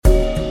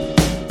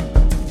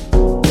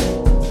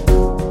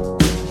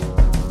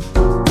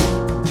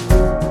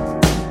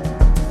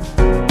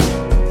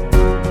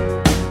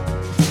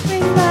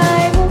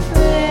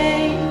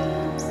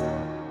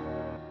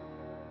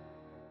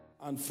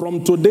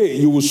From today,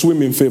 you will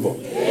swim in favor.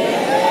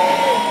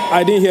 Amen.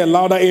 I didn't hear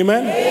louder,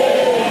 amen?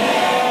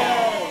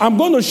 Amen. I'm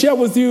going to share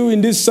with you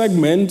in this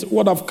segment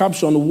what I've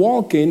captioned,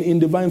 walking in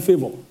divine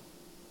favor.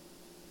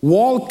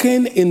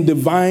 Walking in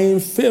divine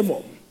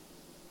favor.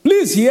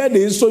 Please hear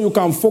this so you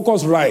can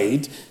focus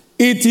right.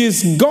 It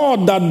is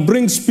God that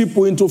brings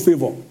people into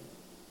favor.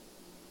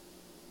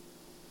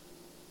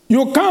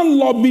 You can't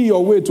lobby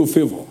your way to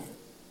favor.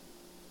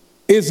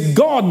 It's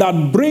God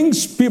that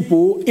brings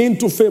people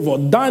into favor.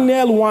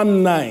 Daniel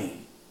 1:9.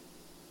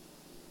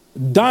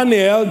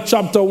 Daniel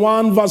chapter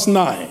 1 verse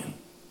 9.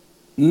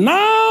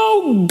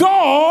 Now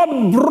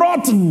God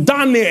brought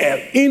Daniel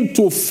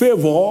into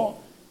favor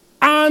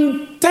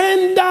and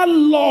tender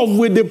love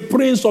with the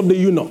prince of the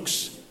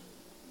eunuchs.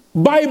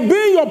 By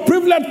being your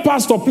privileged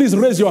pastor, please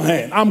raise your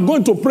hand. I'm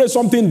going to pray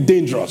something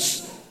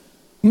dangerous.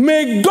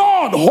 May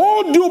God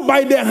hold you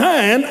by the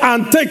hand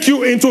and take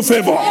you into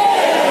favor.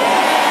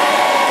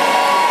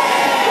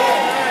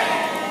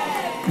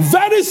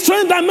 Very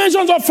strange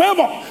dimensions of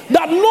favor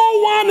that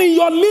no one in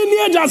your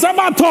lineage has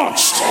ever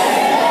touched.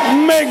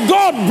 May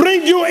God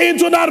bring you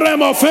into that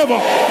realm of favor.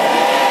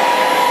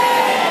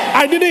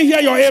 I didn't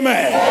hear your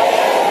amen.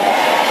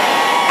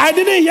 I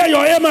didn't hear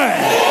your amen.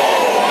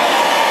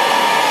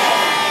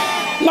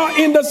 Now,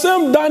 in the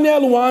same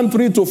Daniel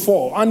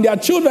 1:3-4, and their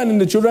children in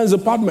the children's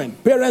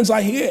department, parents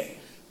are here.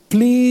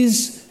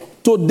 Please,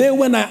 today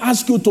when I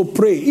ask you to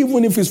pray,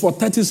 even if it's for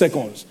 30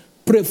 seconds,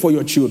 pray for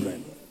your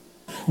children.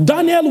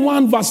 Daniel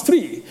 1 verse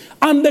 3,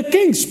 and the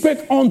king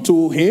spake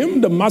unto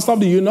him, the master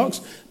of the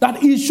eunuchs, that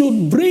he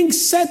should bring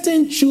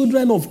certain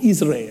children of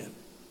Israel,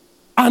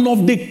 and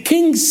of the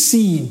king's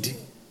seed,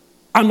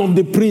 and of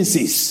the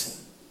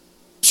princes,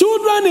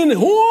 children in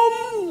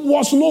whom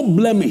was no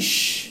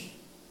blemish,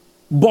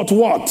 but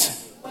what?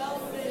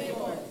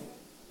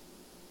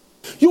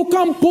 You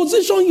can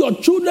position your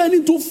children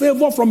into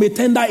favor from a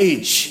tender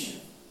age.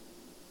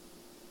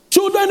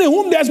 Children in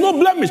whom there's no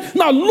blemish.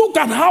 Now look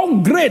at how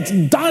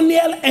great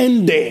Daniel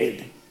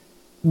ended.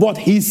 But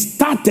he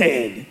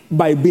started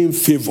by being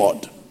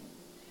favored.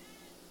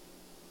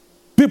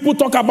 People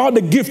talk about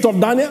the gift of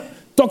Daniel,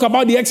 talk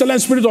about the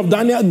excellent spirit of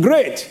Daniel.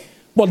 Great.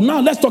 But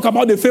now let's talk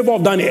about the favor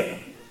of Daniel.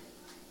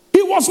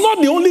 He was not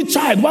the only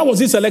child. Why was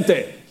he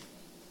selected?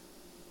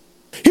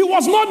 He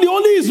was not the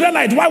only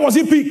Israelite. Why was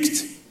he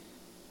picked?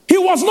 He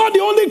was not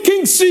the only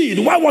king's seed.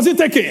 Why was he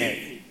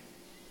taken?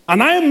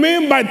 And I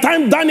mean, by the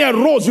time Daniel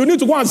rose, you need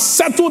to go and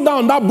settle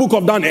down that book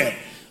of Daniel.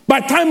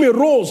 By the time he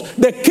rose,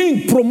 the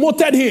king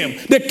promoted him.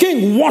 The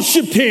king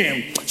worshipped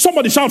him.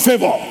 Somebody shout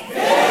favor.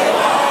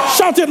 Favor.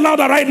 Shout it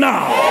louder right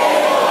now.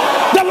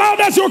 Favor. The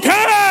loudest you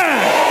can.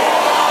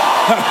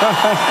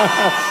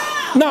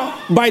 Now,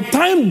 by the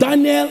time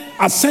Daniel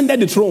ascended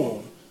the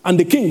throne and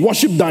the king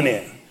worshipped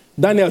Daniel,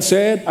 Daniel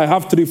said, I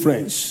have 3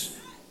 friends.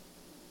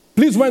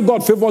 Please, when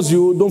God favors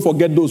you, don't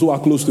forget those who are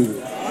close to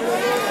you.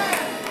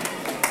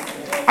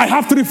 I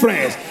have 3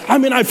 friends. I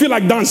mean, I feel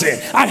like dancing.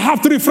 I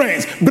have 3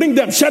 friends. Bring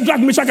them. Shadrach,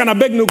 Meshach, and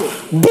Abednego.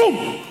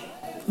 Boom!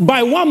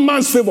 By one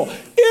man's favor.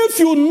 If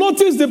you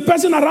notice the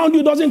person around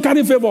you doesn't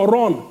carry favor,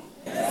 run.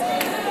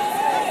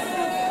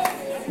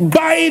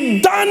 By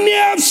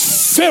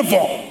Daniel's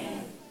favor,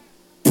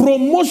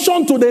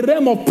 promotion to the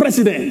realm of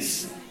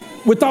presidents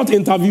without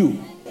interview.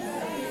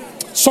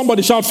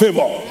 Somebody shout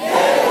favor.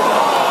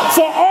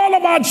 For all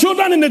of our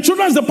children in the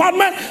children's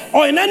department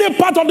or in any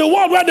part of the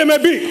world where they may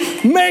be,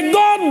 may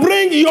God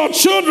bring your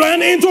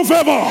children into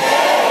favor.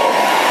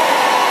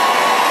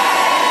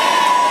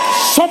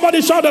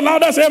 Somebody shout the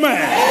loudest amen.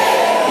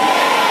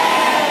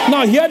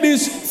 Now hear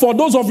this for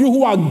those of you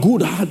who are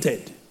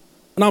good-hearted,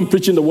 and I'm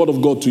preaching the word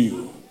of God to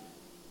you.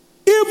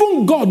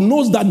 Even God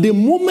knows that the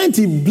moment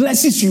he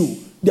blesses you,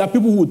 there are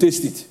people who will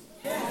taste it.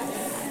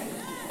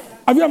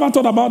 Have you ever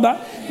thought about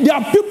that? There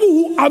are people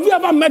who, have you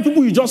ever met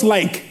people you just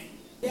like?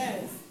 Yes.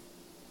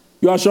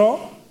 You are sure?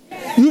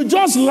 Yes. You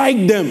just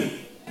like them.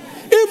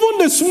 Even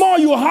the small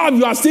you have,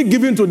 you are still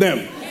giving to them.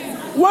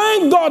 Yes.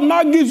 When God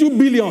now gives you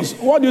billions,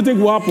 what do you think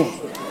will happen?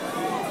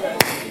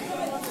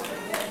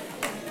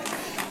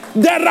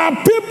 There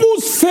are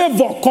people's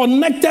favor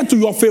connected to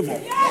your favor.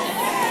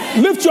 Yes.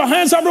 Lift your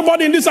hands,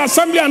 everybody in this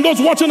assembly and those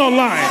watching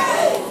online.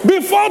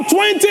 Before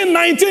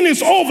 2019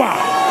 is over,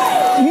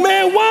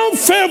 may one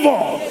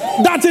favor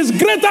that is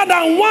greater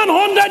than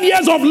 100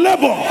 years of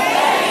labor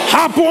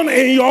happen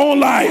in your own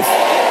life.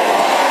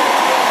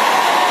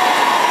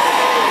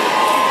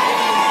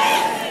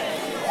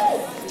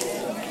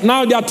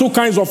 Now there are 2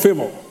 kinds of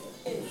favor.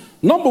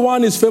 Number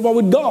 1 is favor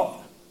with God.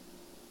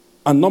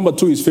 And number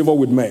 2 is favor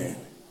with man.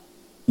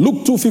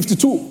 Luke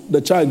 2:52,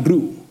 the child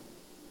grew,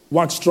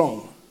 waxed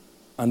strong,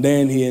 and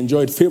then he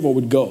enjoyed favor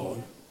with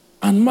God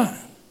and man.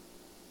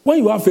 When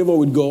you have favor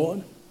with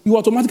God, you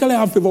automatically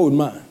have favor with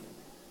man.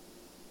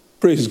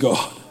 Praise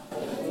God.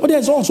 But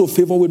there's also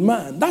favor with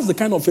man. That's the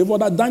kind of favor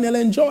that Daniel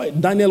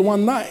enjoyed. Daniel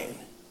 1:9.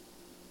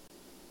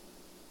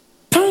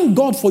 Thank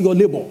God for your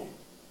labor,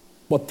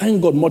 but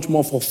thank God much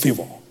more for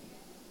favor.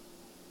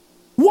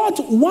 What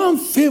one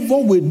favor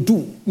will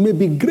do may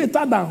be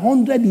greater than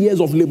 100 years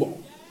of labor.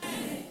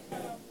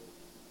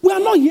 We are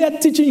not here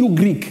teaching you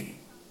Greek.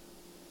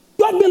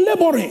 You have been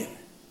laboring.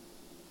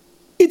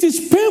 It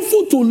is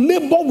painful to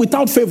labor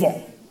without favor.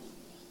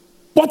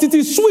 But it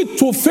is sweet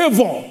to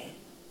favor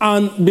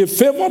and be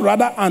favored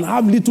rather and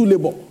have little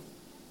labor.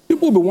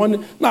 People will be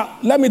wondering. Now,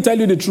 let me tell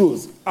you the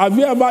truth. Have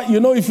you ever,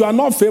 if you are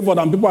not favored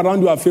and people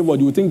around you are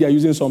favored, you think they are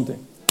using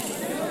something.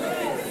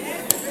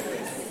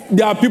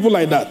 There are people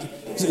like that.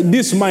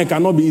 This mic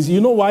cannot be easy.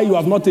 You know why? You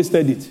have not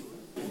tasted it.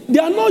 They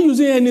are not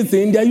using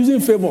anything. They are using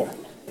favor.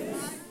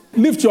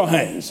 Lift your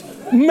hands.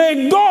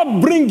 May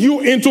God bring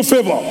you into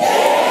favor.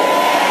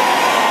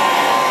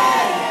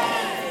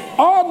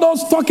 All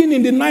those talking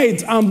in the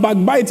night and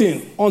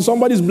backbiting on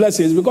somebody's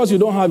blessings because you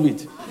don't have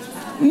it.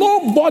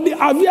 Nobody,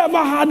 have you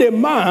ever had a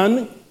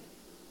man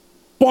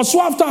pursue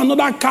after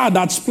another car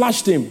that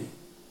splashed him?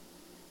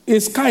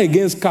 It's car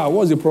against car.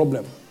 What's the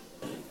problem?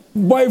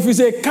 But if it's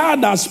a car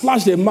that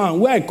splashed a man,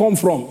 where I come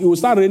from, it will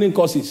start raining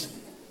curses.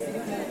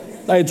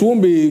 Like it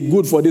won't be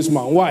good for this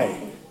man.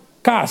 Why?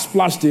 Car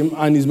splashed him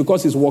and it's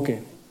because he's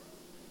walking.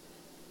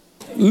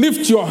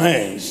 Lift your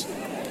hands.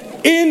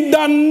 In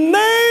the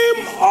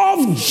name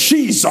of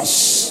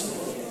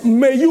Jesus,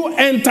 may you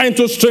enter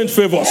into strange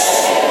favors.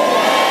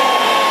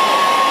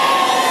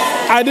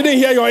 I didn't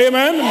hear your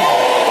amen.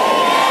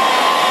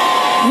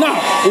 Now,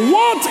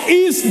 what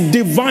is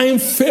divine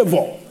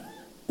favor?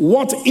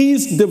 What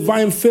is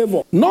divine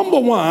favor? Number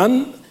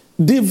one,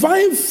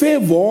 divine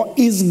favor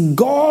is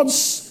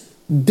God's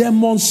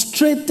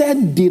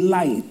demonstrated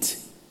delight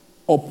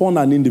upon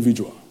an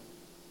individual.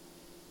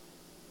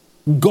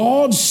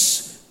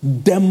 God's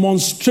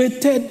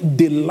demonstrated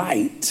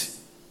delight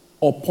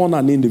upon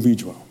an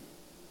individual.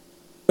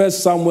 1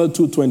 Samuel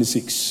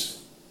 2:26.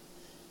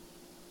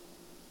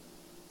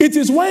 It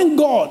is when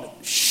God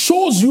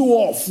shows you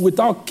off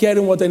without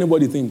caring what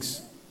anybody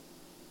thinks.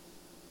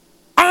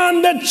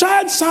 And the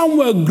child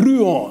Samuel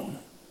grew on.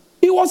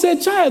 He was a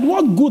child.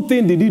 What good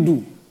thing did he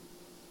do?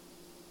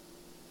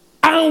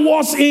 And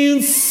was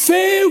in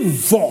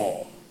favor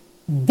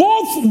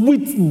both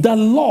with the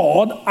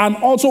Lord and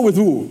also with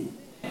who?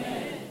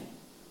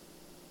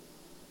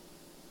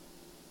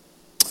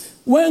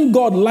 When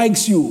God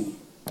likes you,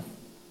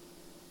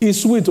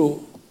 He's sweet.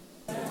 Oh.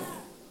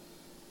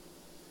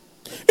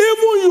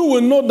 Even you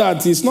will know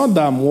that it's not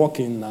that I'm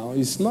walking now.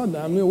 It's not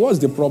that, what's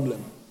the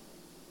problem?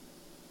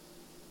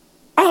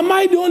 Am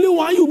I the only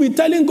one? You'll be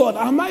telling God,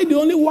 am I the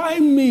only one? Why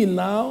me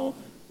now?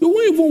 You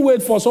won't even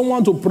wait for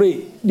someone to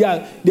pray.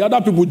 The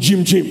other people,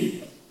 Jim.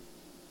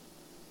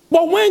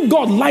 But when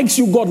God likes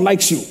you, God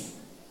likes you.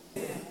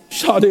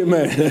 Shout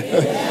amen.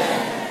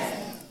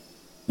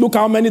 Look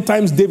how many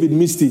times David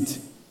missed it.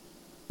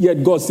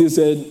 Yet God still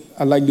said,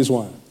 I like this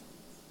one.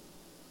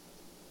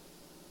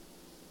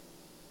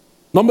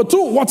 Number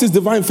two, what is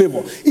divine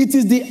favor? It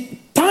is the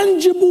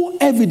tangible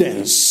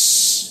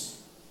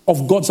evidence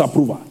of God's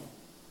approval.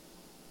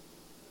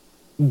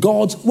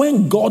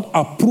 When God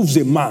approves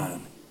a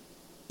man,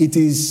 it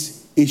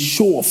is a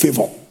show of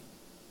favor.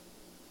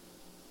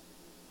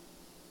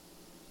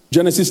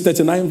 Genesis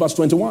 39 verse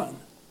 21.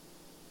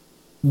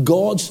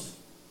 God's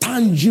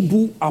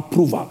tangible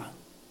approval.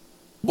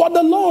 But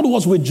the Lord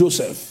was with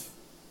Joseph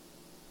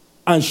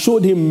and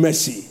showed him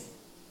mercy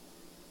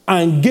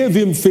and gave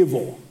him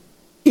favor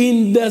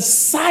in the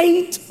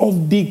sight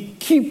of the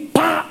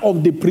keeper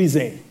of the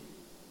prison.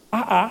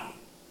 That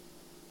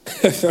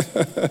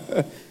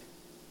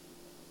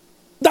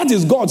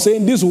is God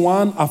saying, this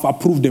one, I've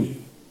approved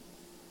him.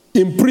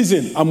 In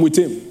prison, I'm with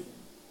him.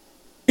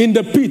 In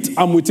the pit,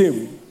 I'm with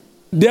him.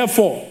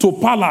 Therefore, to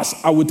palace,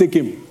 I will take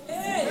him.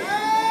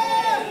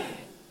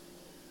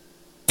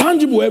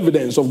 Tangible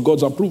evidence of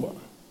God's approval.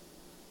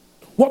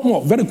 What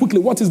more? Very quickly,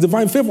 what is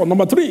divine favor?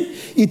 Number three,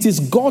 it is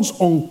God's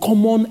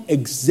uncommon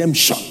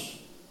exemption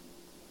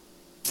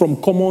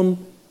from common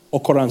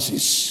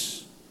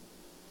occurrences.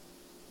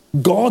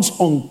 God's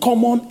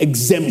uncommon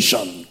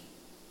exemption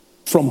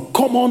from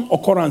common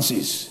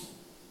occurrences.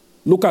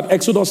 Look at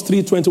Exodus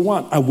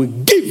 3:21. I will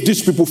give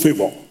these people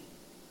favor.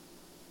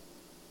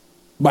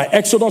 By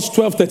Exodus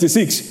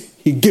 12:36,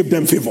 he gave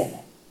them favor.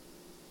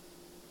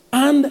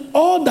 And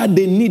all that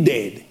they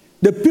needed,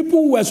 the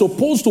people who were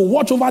supposed to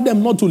watch over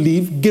them not to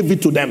leave, gave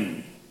it to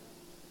them.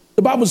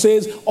 The Bible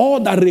says all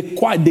that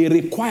they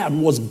required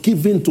was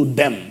given to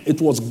them.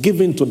 It was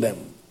given to them.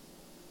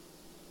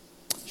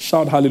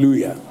 Shout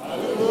hallelujah.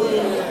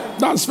 Hallelujah.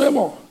 That's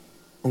favor.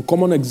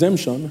 Uncommon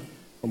exemption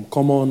from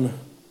common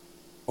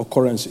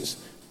occurrences.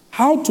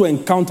 How to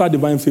encounter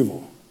divine favor?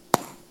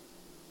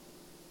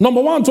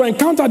 Number one, to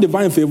encounter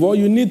divine favor,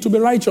 you need to be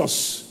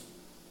righteous.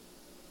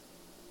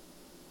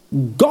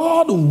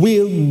 God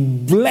will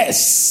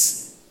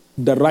bless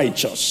the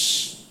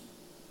righteous.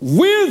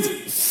 With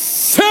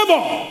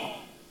favor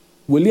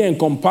will he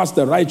encompass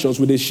the righteous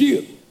with a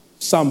shield.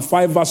 Psalm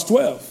 5 verse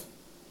 12.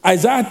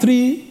 Isaiah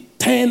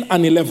 3:10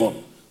 and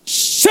 11.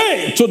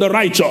 Say to the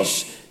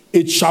righteous,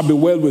 it shall be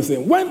well with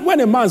him. When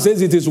a man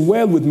says it is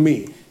well with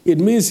me, it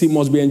means he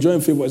must be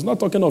enjoying favor. It's not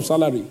talking of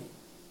salary.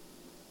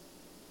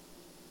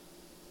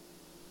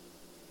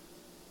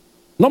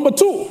 Number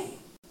two,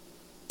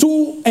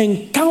 To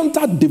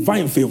encounter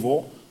divine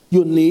favor,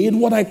 you need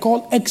what I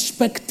call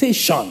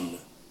expectation.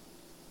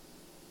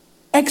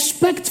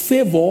 Expect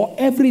favor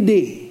every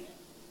day.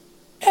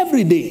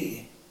 Every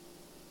day.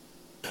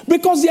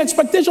 Because the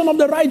expectation of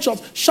the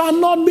righteous shall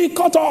not be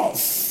cut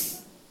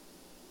off.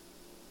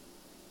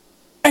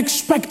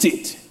 Expect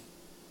it.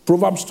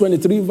 Proverbs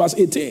 23 verse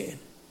 18.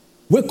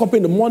 Wake up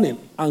in the morning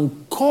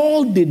and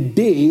call the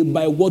day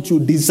by what you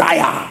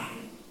desire.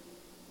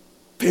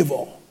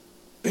 Favor.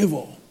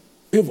 Favor.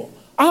 Favor.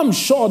 I'm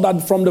sure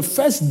that from the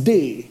first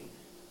day,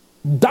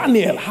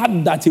 Daniel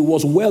had that he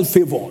was well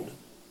favored.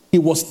 He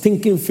was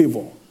thinking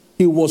favor.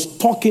 He was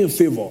talking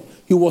favor.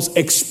 He was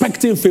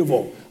expecting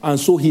favor. And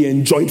so he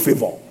enjoyed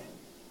favor.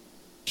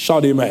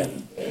 Shout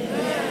amen.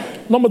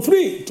 Amen. Number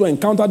 3, to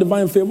encounter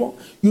divine favor,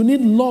 you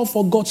need love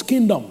for God's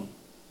kingdom.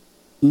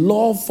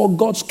 Love for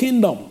God's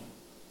kingdom.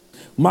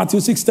 Matthew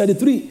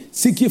 6:33,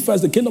 seek ye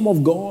first the kingdom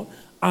of God,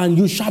 and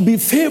you shall be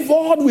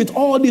favored with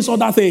all these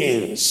other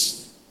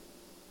things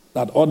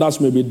that others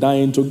may be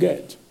dying to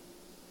get.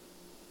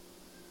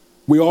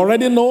 We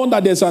already know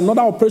that there's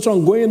another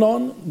operation going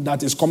on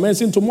that is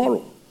commencing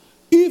tomorrow.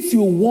 If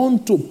you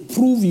want to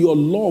prove your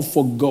love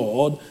for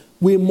God,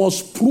 we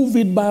must prove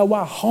it by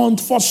our hunt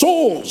for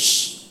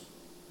souls.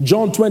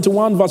 John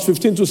 21, verse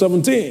 15 to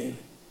 17.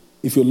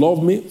 If you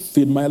love me,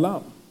 feed my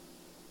lamb.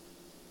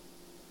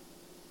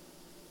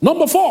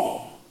 Number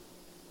 4,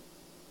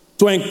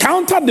 to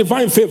encounter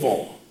divine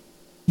favor,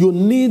 you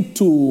need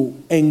to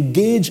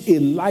engage a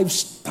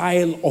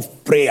lifestyle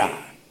of prayer.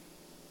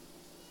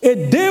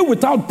 A day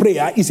without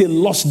prayer is a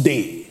lost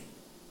day.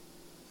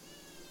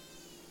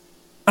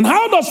 And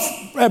how does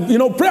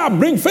prayer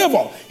bring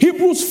favor?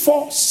 Hebrews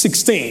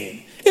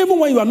 4:16. Even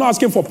when you are not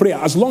asking for prayer,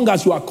 as long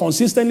as you are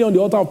consistently on the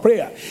altar of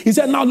prayer, he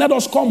said, now let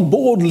us come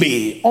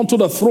boldly unto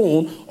the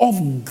throne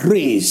of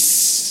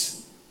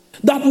grace,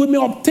 that we may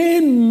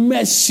obtain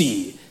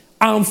mercy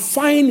and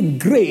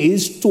find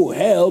grace to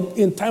help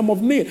in time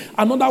of need.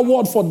 Another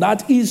word for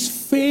that is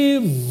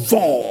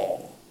favor.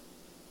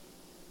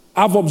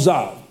 I've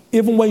observed,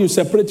 even when you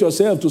separate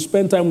yourself to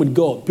spend time with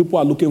God, people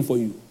are looking for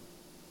you.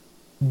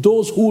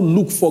 Those who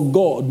look for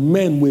God,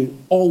 men will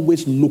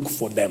always look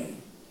for them.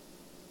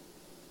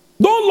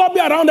 Don't lobby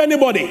around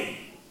anybody.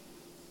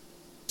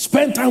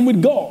 Spend time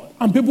with God,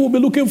 and people will be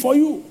looking for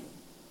you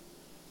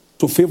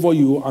to favor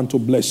you and to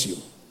bless you.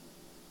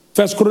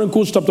 1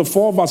 Chronicles chapter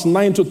 4, verse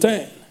 9 to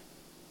 10.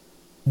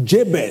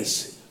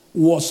 Jabez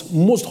was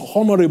most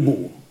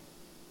honorable,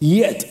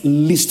 yet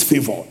least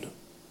favored.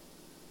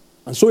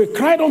 And so he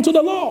cried unto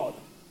the Lord.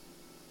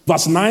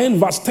 Verse 9,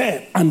 verse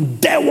 10.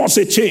 And there was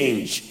a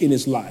change in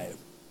his life.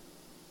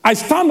 I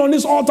stand on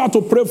this altar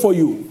to pray for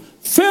you.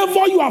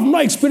 Favor you have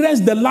not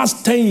experienced the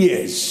last 10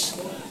 years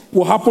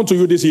will happen to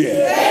you this year.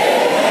 Amen.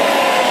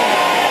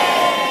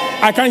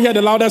 I can't hear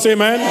the loudest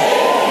amen.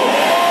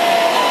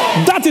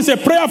 Amen. That is a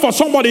prayer for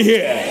somebody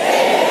here.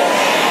 Amen.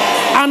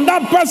 And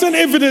that person,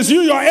 if it is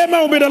you, your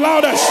amen will be the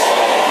loudest.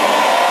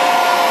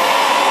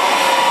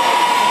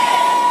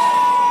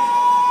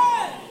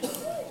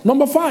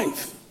 Number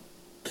 5.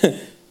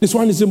 This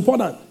one is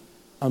important.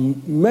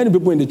 And many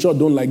people in the church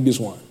don't like this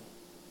one.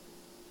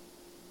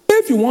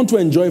 If you want to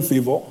enjoy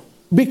favor,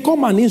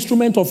 become an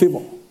instrument of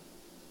favor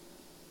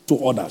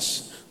to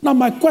others. Now,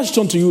 my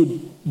question to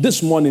you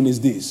this morning is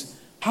this.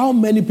 How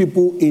many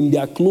people in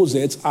their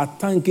closets are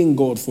thanking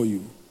God for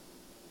you?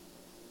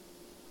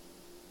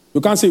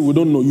 You can't say we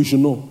don't know. You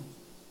should know.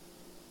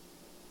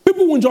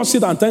 People won't just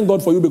sit and thank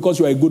God for you because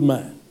you are a good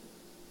man.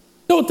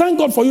 They will thank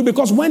God for you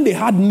because when they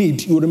had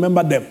need, you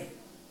remember them.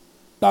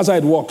 That's how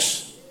it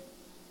works.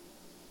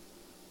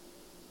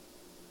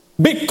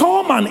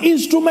 Become an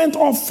instrument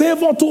of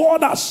favor to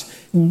others.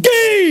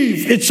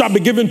 Give, it shall be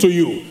given to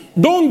you.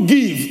 Don't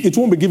give, it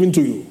won't be given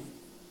to you.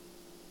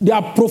 They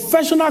are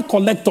professional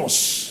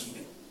collectors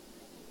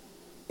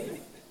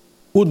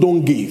who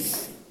don't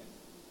give.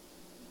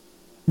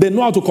 They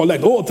know how to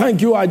collect. Oh,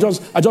 thank you. I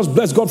just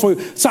bless God for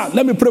you. Sir,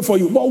 let me pray for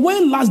you. But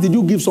when last did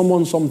you give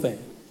someone something?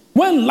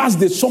 When last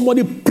did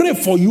somebody pray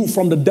for you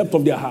from the depth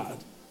of their heart?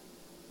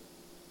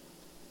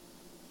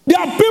 There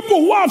are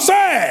people who have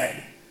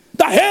said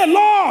that, hey,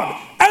 Lord,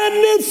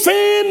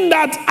 anything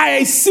that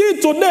I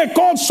see today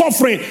called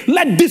suffering,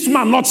 let this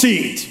man not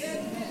see it.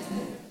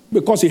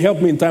 Because he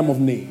helped me in time of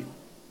need.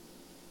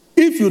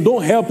 If you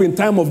don't help in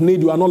time of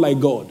need, you are not like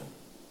God.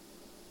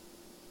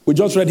 We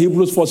just read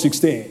Hebrews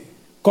 4:16.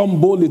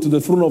 Come boldly to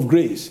the throne of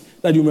grace,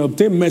 that you may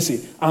obtain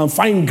mercy and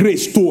find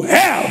grace to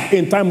help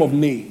in time of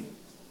need.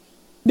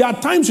 There are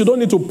times you don't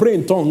need to pray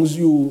in tongues.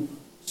 You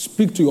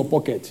speak to your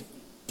pocket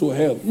to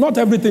help. Not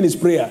everything is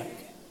prayer.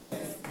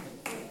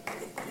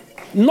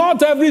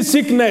 Not every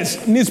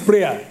sickness needs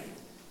prayer.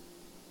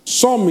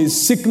 Some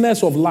is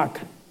sickness of lack.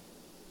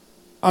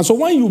 And so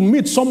when you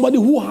meet somebody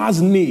who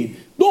has need,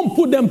 don't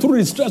put them through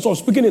the stress of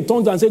speaking in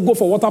tongues and say, go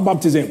for water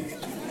baptism.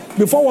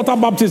 Before water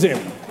baptism,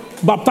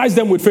 baptize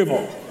them with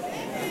favor.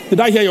 Did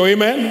I hear your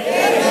amen?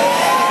 Amen.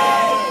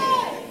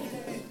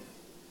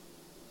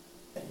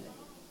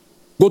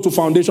 Go to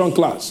foundation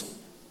class.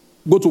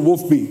 Go to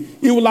Wolf B.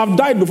 He will have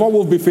died before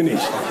Wolf B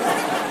finished.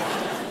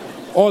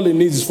 All he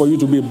needs is for you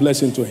to be a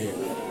blessing to him.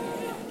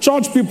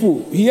 Church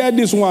people, hear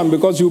this one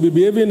because you'll be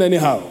behaving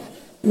anyhow.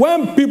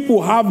 When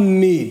people have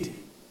need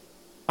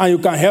and you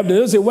can help them,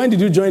 they'll say, when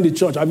did you join the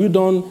church? Have you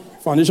done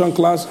foundation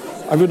class?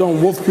 Have you done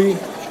WOFP?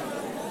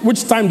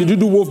 Which time did you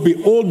do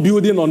WOFP? Old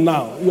building or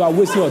now? You are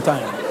wasting your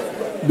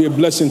time. Be a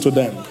blessing to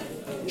them.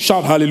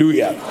 Shout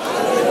hallelujah.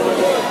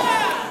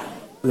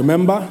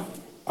 Remember,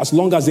 as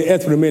long as the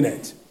earth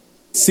remaineth,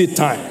 seed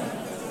time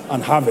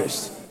and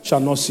harvest shall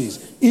not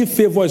cease. If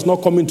favor is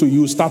not coming to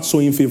you, start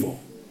sowing favor.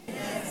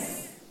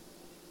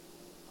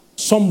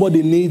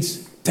 Somebody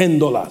needs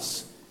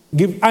 $10.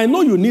 I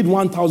know you need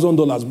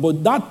 $1,000,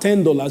 but that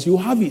 $10, you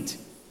have it.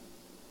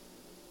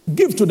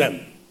 Give to them.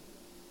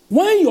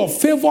 When your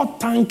favor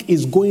tank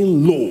is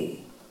going low,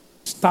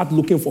 start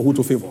looking for who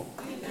to favor.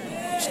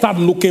 Start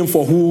looking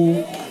for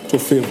who to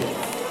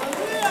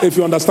favor. If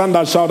you understand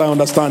that, shout, I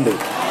understand it.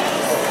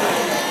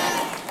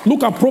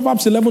 Look at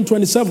Proverbs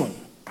 11:27.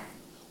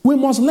 We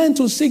must learn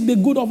to seek the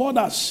good of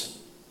others.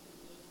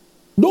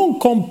 Don't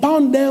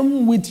compound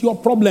them with your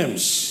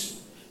problems.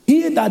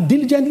 He that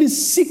diligently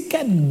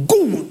seeketh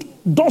good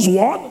does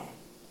what?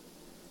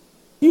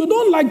 You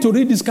don't like to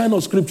read this kind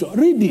of scripture.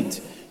 Read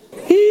it.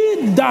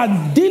 He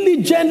that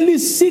diligently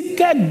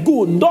seeketh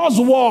good does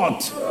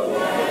what?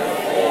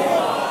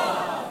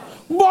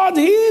 But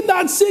he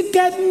that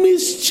seeketh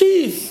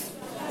mischief,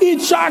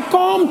 it shall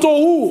come to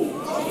who?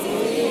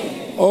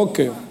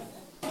 Okay.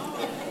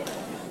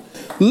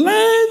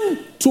 Learn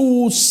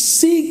to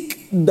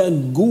seek the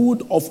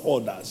good of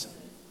others.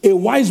 A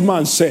wise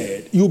man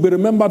said, you'll be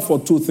remembered for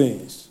two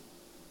things: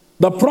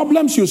 the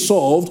problems you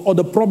solved or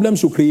the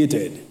problems you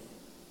created.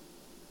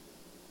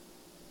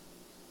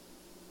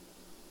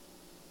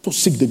 To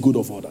seek the good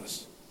of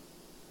others.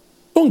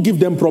 Don't give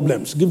them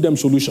problems, give them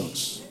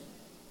solutions.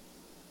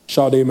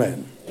 Shout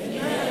amen.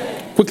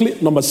 Amen. Quickly,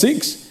 number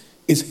 6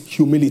 is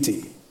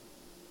humility.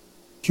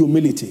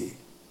 Humility.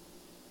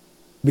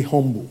 Be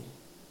humble.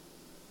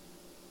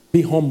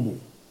 Be humble.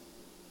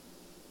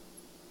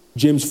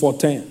 James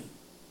 4:10.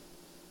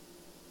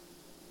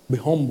 Be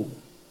humble.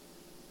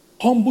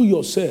 Humble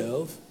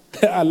yourself.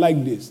 I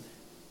like this.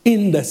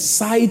 In the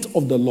sight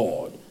of the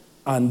Lord,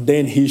 and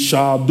then he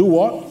shall do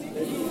what?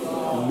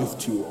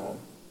 Lift you up.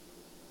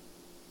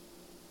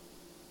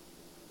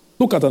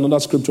 Look at another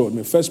scripture with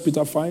me. 1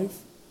 Peter 5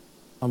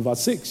 and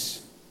verse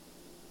 6.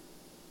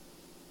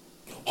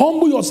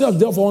 Humble yourself,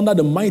 therefore, under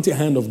the mighty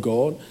hand of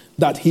God,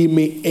 that he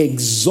may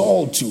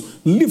exalt you,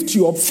 lift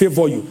you up,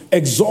 favor you,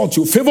 exalt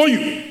you, favor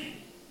you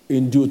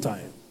in due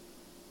time.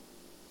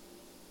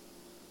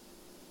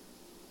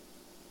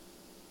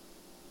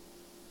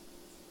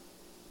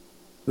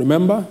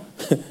 Remember,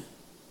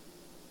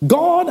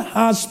 God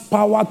has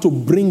power to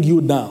bring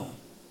you down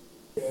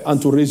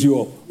and to raise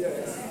you up.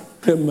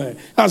 Amen.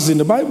 That's in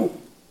the Bible.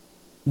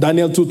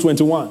 Daniel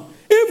 2:21.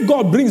 If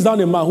God brings down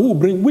a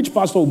man, which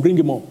pastor will bring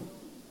him up?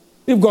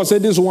 If God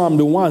said, this one, I'm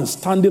the one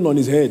standing on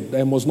his head, that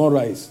he must not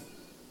rise.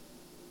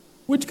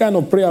 Which kind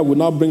of prayer will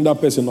not bring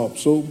that person up?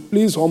 So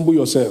please humble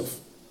yourself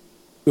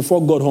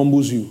before God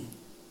humbles you.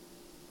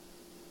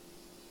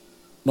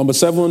 Number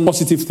 7,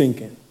 positive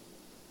thinking.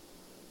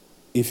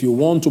 If you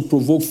want to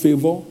provoke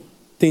favor,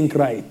 think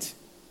right.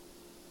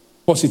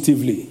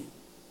 Positively.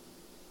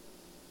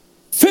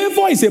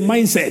 Favor is a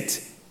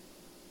mindset.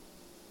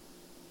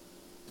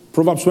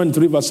 Proverbs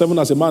 23 verse 7,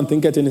 as a man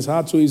thinketh in his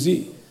heart, so is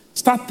he.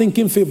 Start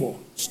thinking favor.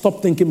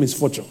 Stop thinking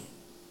misfortune.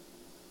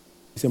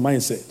 It's a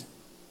mindset.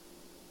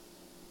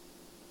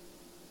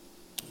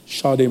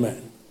 Shout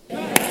amen.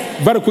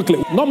 Amen. Very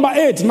quickly. Number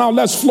 8, now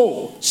let's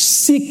flow.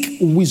 Seek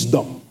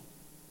wisdom.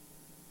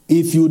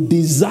 If you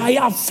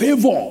desire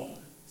favor,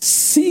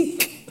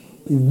 seek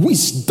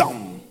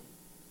wisdom.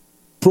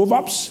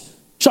 Proverbs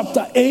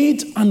chapter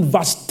 8 and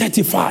verse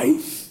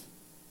 35.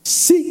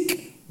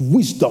 Seek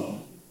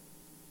wisdom.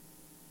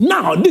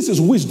 Now, this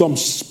is wisdom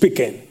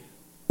speaking.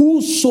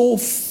 Whoso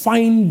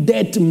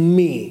findeth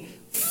me,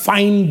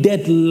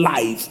 findeth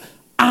life,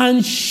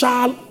 and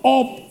shall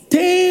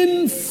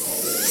obtain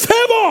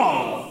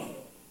favor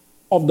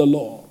of the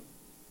Lord.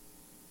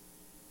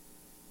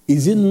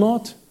 Is it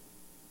not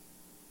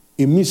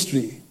a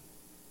mystery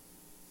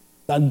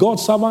that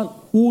God's servant,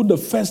 who the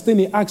first thing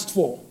he asked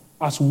for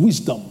as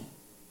wisdom,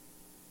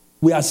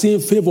 we are seeing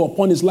favor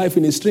upon his life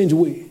in a strange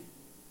way?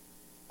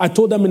 I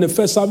told them in the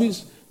first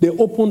service, they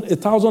opened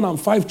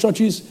 1,005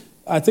 churches,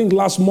 I think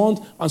last month,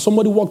 and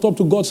somebody walked up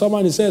to God's servant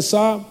and he said,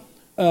 sir,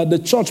 the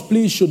church,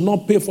 please, should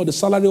not pay for the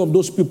salary of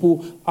those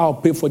people. I'll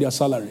pay for their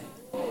salary.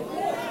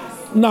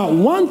 Now,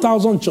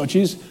 1,000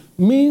 churches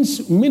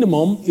means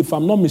minimum, if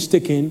I'm not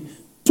mistaken,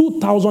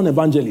 2,000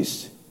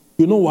 evangelists.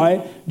 You know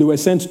why? They were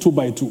sent 2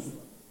 by 2.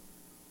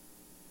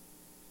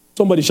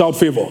 Somebody shout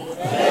favor.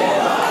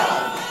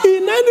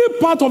 In any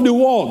part of the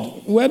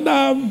world,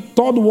 whether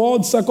third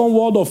world, second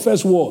world, or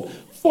first world,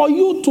 for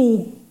you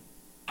to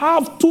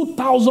have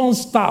 2,000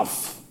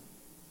 staff,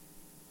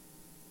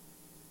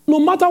 no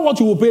matter what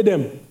you will pay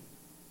them.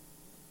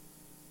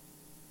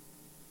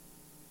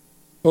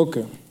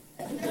 Okay.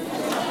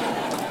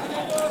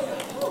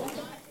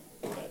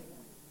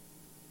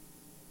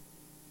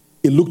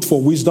 looked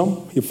for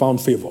wisdom, he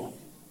found favor.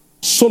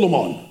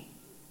 Solomon,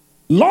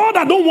 Lord,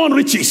 I don't want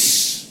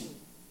riches.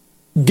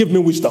 Give me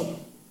wisdom.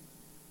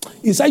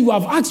 He said, you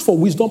have asked for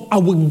wisdom, I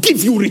will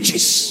give you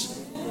riches.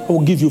 I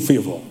will give you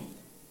favor.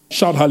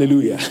 Shout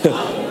hallelujah.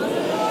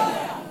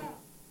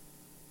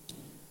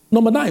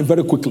 Number 9,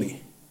 very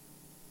quickly.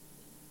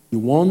 You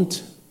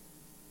want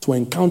to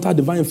encounter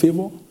divine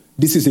favor?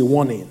 This is a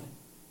warning.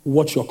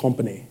 Watch your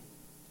company.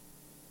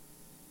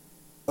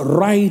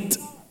 Right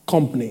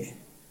company.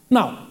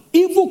 Now,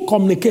 evil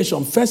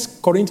communication, 1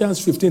 Corinthians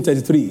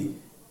 15:33,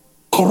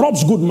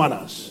 corrupts good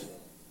manners.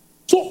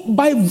 So,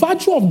 by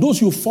virtue of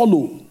those you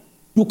follow,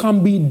 you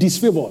can be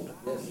disfavored.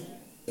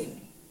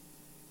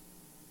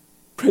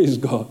 Praise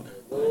God.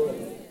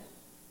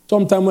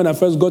 Sometime when I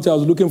first got here, I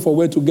was looking for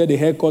where to get a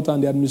haircut,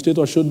 and the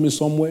administrator showed me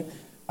somewhere.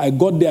 I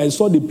got there, I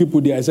saw the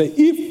people there. I said,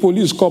 if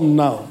police come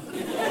now,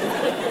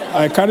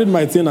 I carried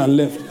my thing and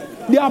left.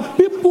 There are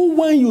people,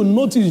 when you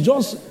notice,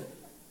 just,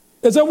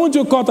 they say, won't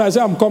you cut? I say,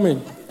 I'm coming.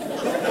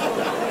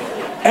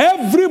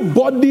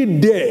 Everybody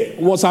there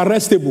was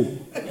arrestable.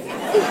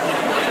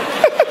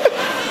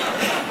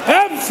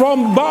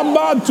 From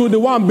Bamba to the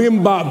one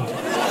being babbed,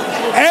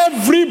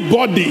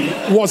 everybody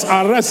was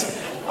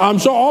arrested. I'm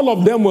sure all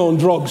of them were on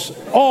drugs.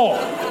 All.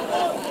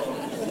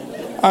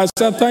 I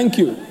said, thank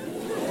you.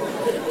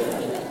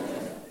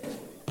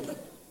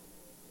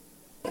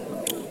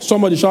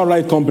 Somebody shout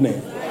right company.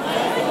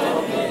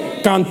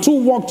 Can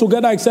two walk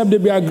together except they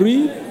be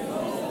agreed?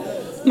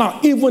 Now,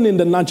 even in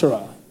the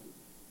natural,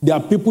 there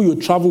are people you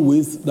travel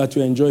with that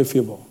you enjoy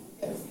favor.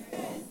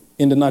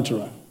 In the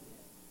natural.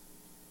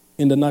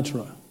 In the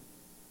natural.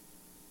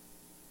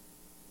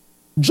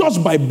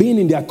 Just by being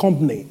in their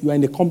company, you are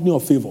in the company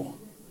of favor.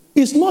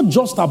 It's not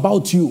just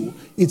about you,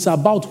 it's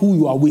about who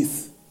you are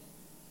with.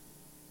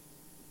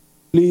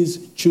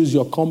 Please choose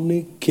your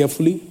company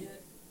carefully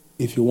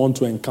if you want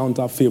to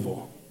encounter favor.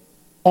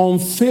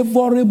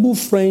 Unfavorable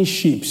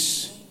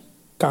friendships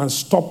can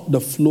stop the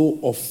flow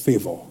of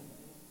favor.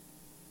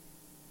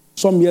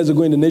 Some years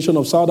ago in the nation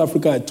of South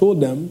Africa, I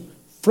told them,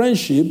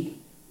 friendship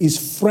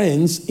is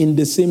friends in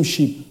the same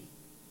ship.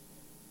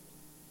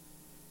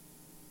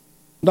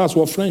 That's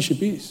what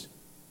friendship is.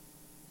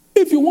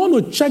 If you want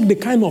to check the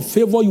kind of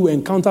favor you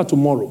encounter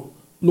tomorrow,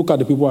 look at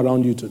the people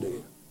around you today.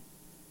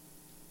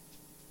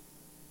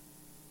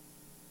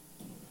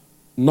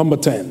 Number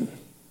 10.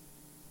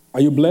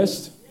 Are you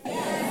blessed?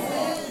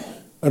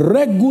 Yes.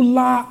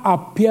 Regular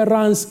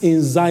appearance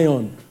in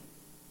Zion.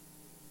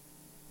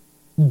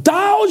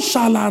 Thou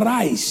shalt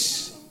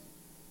arise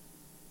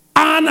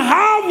and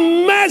have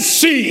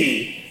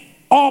mercy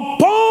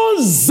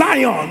upon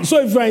Zion.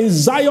 So if you are in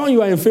Zion,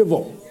 you are in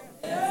favor.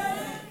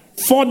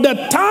 For the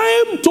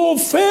time to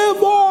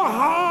favor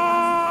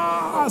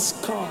has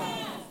come.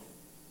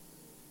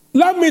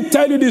 Let me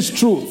tell you this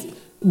truth.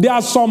 There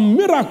are some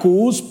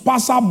miracles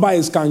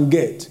passerbys can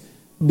get.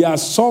 There are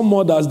some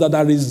others that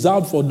are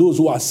reserved for those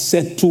who are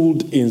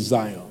settled in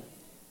Zion.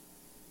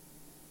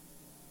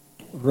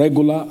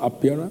 Regular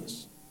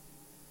appearance,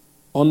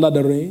 under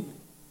the rain,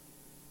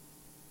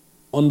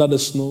 under the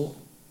snow.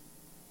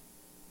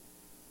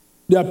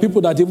 There are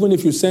people that even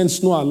if you send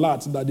snow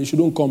alert that they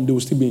shouldn't come, they will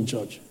still be in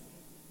church.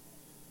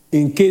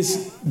 In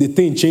case the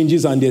thing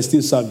changes and there's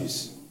still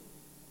service.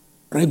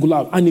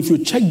 Regular. And if you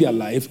check their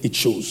life, it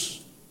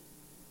shows.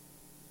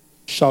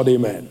 Shout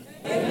amen.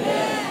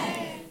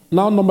 Amen.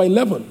 Now, number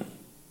 11.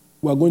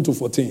 We are going to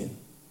 14.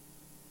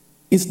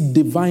 It's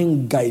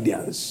divine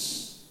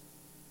guidance.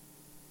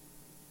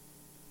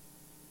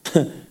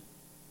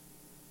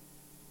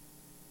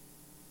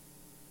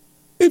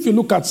 If you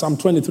look at Psalm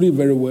 23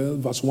 very well,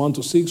 verse 1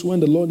 to 6,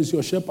 when the Lord is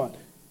your shepherd,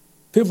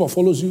 favor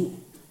follows you.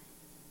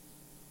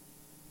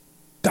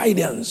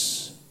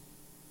 Guidance.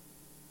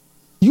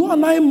 You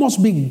and I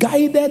must be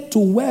guided to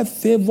where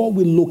favor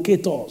will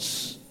locate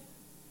us.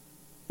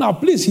 Now,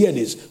 please hear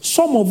this.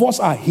 Some of us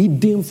are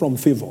hidden from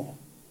favor.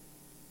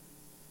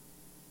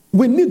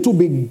 We need to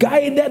be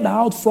guided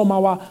out from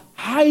our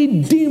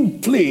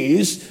hiding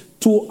place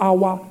to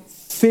our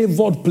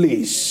favored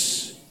place.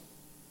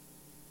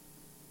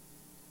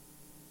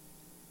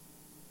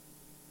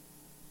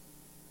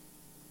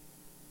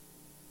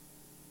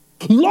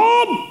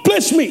 Lord,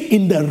 place me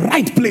in the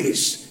right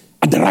place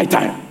at the right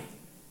time.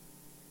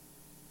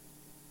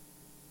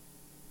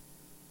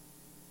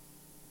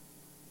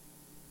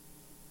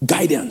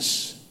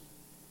 Guidance.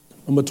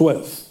 Number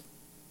 12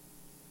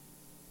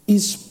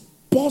 is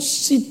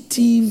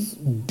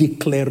positive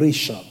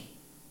declaration.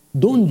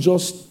 Don't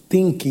just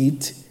think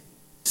it,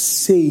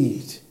 say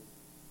it.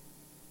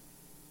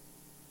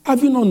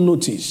 Have you not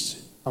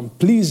noticed? And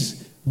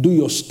please do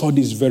your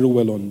studies very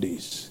well on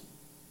this.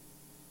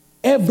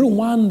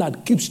 Everyone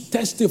that keeps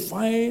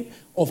testifying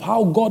of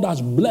how God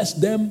has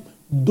blessed them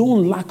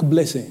don't lack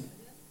blessing.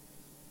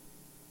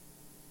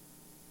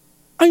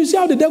 And you see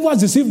how the devil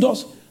has deceived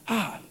us?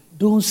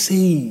 Don't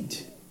say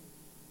it.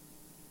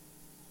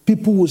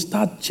 People will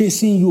start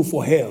chasing you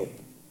for help.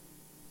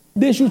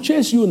 They should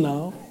chase you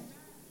now.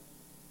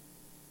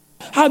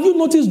 Have you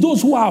noticed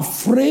those who are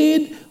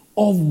afraid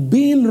of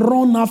being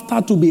run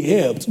after to be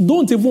helped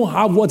don't even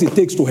have what it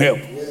takes to help.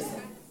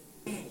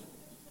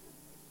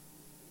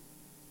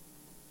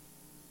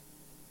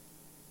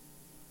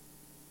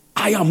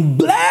 I am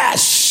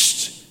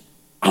blessed.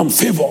 I'm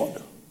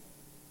favored.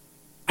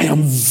 I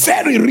am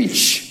very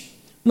rich.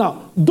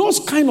 Now, those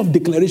kind of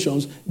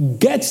declarations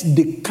gets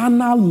the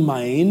carnal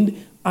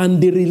mind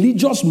and the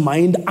religious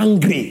mind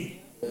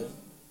angry.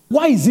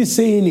 Why is he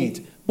saying it?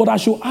 But I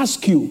should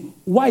ask you,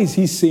 why is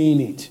he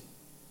saying it?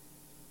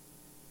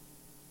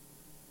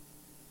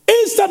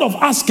 Instead of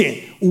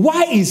asking,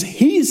 why is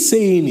he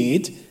saying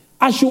it?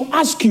 I should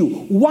ask you,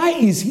 why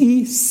is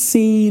he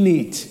saying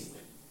it?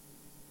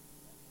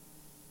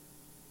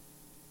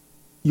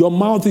 Your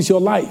mouth is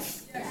your life.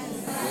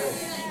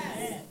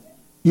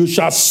 You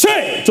shall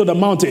say to the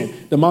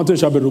mountain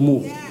shall be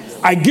removed.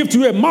 I give to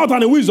you a mouth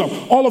and a wisdom.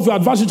 All of your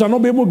adversaries shall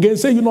not be able to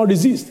gainsay you, nor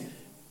resist.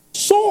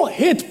 So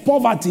hate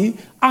poverty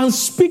and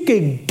speak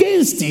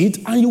against it,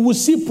 and you will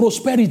see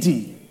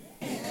prosperity.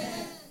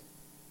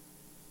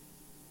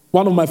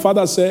 One of my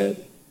fathers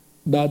said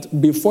that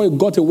before he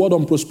got a word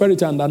on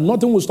prosperity and that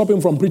nothing will stop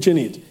him from preaching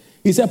it,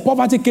 he said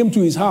poverty came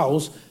to his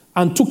house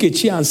and took a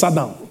chair and sat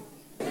down.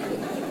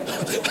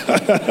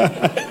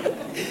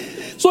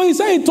 So he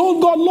said he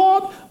told God,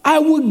 Lord, I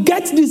will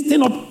get this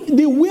thing up.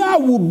 The way I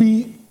will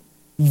be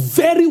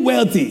very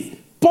wealthy.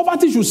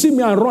 Poverty should see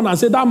me and run and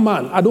say, that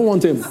man, I don't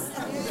want him.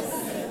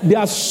 There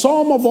are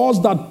some of us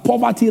that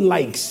poverty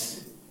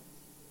likes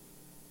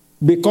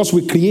because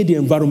we create the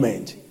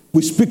environment.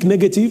 We speak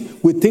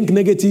negative, we think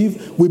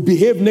negative, we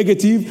behave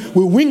negative,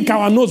 we wink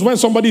our nose when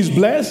somebody is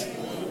blessed.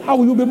 How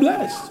will you be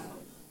blessed?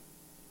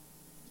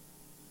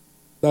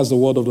 That's the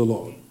word of the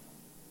Lord.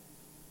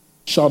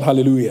 Shout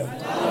hallelujah.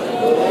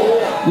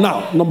 Hallelujah.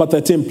 Now, number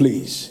 13,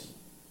 please.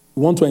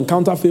 You want to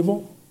encounter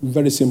favor?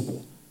 Very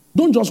simple.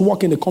 Don't just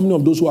walk in the company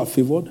of those who are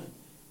favored.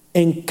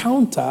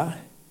 Encounter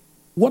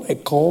what I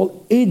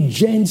call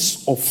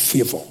agents of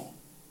favor.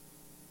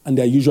 And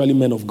they are usually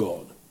men of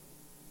God.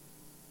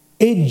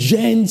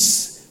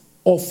 Agents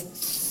of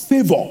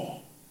favor.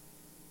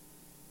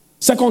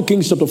 2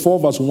 Kings chapter 4,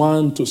 verse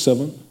 1 to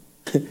 7.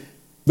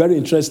 Very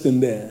interesting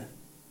there.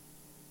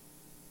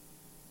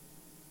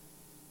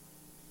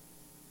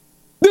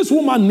 This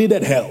woman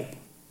needed help.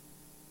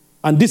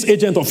 And this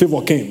agent of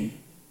favor came.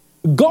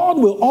 God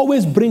will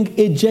always bring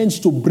agents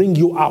to bring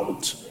you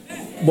out.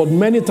 But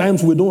many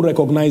times we don't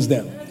recognize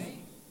them.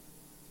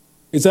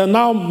 He said,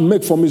 now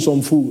make for me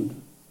some food.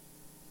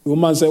 The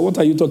woman said, what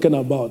are you talking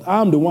about?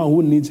 I'm the one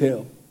who needs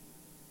help.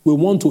 We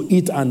want to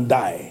eat and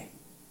die.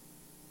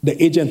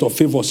 The agent of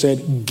favor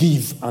said,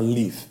 give and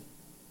live.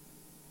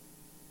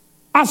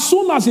 As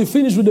soon as he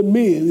finished with the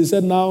meal, he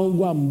said, now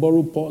go and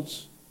borrow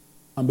pots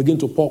and begin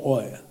to pour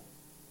oil.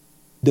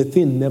 The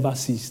thing never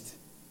ceased.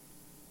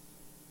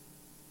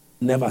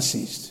 Never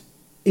ceased.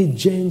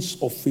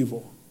 Agents of favor.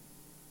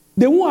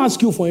 They won't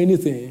ask you for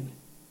anything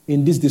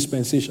in this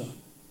dispensation.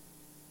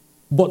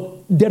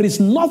 But there is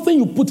nothing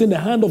you put in the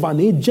hand of an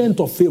agent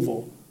of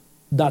favor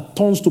that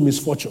turns to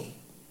misfortune.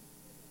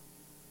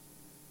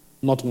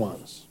 Not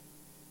once.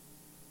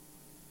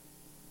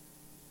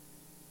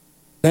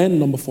 Then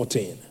number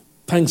 14,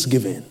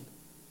 thanksgiving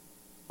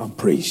and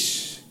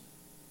praise.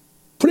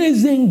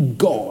 Praising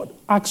God,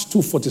 Acts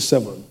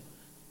 2:47,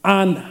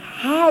 and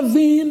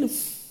having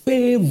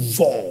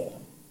favor.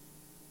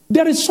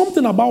 There is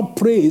something about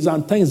praise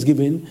and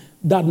thanksgiving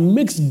that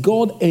makes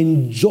God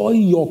enjoy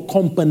your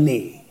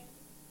company.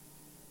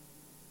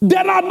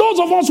 There are those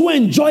of us who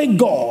enjoy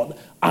God,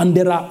 and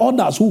there are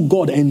others who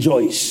God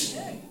enjoys.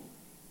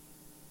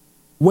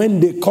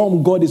 When they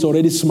come, God is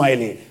already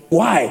smiling.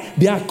 Why?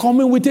 They are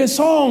coming with a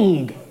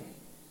song.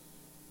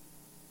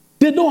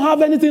 They don't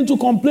have anything to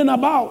complain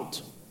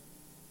about.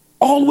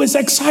 Always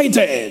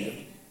excited.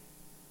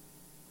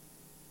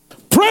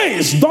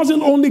 Praise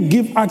doesn't only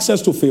give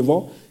access to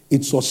favor,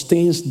 it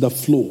sustains the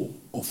flow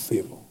of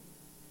favor.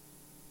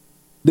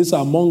 These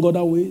are among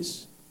other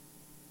ways.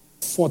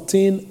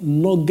 14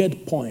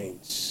 nugget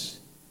points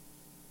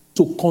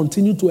to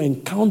continue to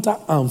encounter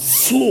and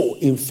flow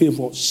in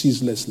favor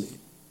ceaselessly.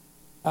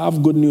 I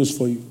have good news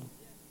for you.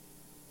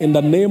 In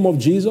the name of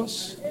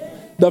Jesus,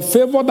 the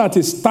favor that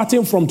is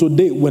starting from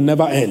today will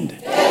never end.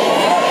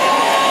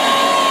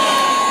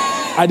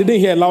 I didn't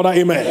hear a louder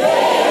amen.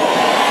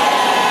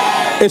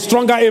 A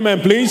stronger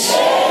amen, please.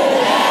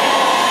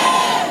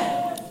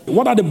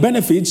 What are the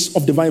benefits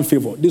of divine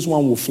favor? This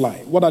one will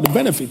fly. What are the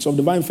benefits of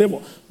divine favor?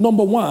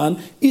 Number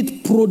one,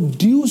 it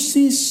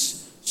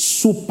produces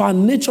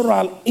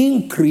supernatural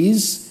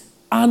increase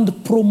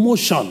and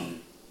promotion.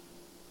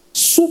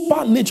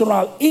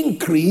 Supernatural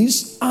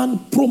increase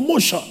and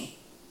promotion.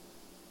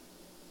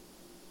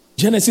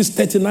 Genesis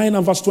 39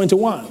 and verse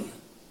 21.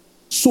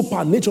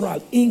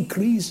 Supernatural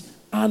increase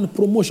and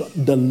promotion.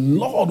 The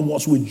Lord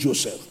was with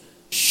Joseph,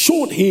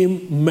 showed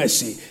him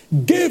mercy,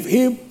 gave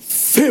him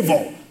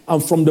favor.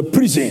 And from the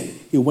prison,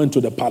 he went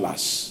to the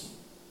palace.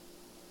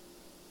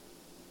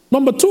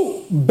 Number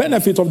two,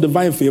 benefit of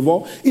divine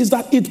favor is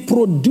that it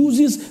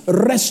produces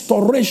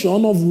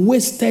restoration of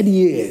wasted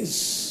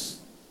years.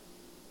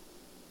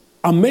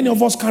 And many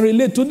of us can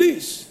relate to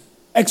this.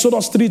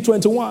 Exodus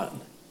 3:21.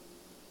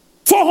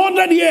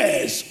 400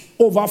 years,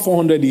 over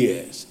 400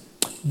 years.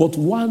 But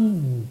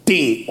one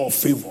day of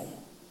favor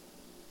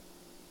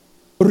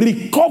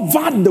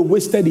recovered the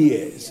wasted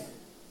years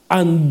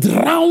and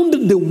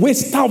drowned the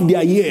waster of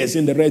their years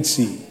in the Red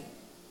Sea.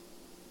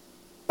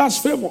 That's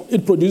favor.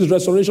 It produces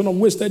restoration of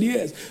wasted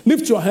years.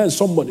 Lift your hands,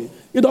 somebody.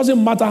 It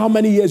doesn't matter how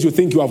many years you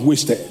think you have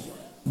wasted.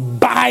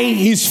 By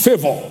his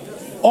favor,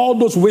 all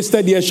those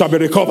wasted years shall be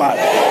recovered.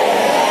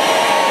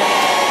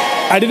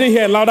 I didn't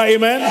hear a louder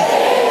amen.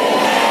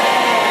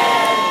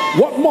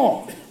 What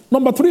more?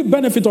 Number 3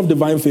 benefit of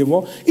divine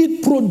favor.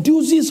 It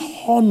produces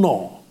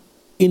honor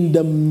in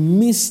the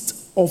midst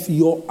of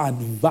your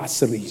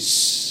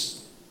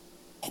adversaries.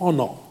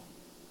 Honor.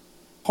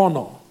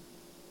 Honor.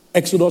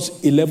 Exodus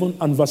 11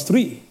 and verse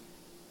 3.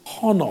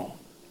 Honor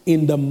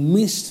in the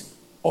midst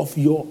of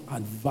your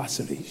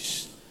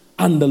adversaries.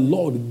 And the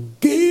Lord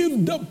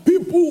gave the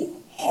people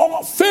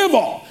honor,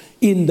 favor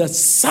in the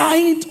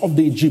sight of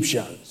the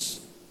Egyptians.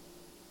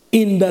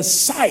 In the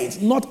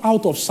sight, not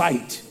out of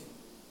sight,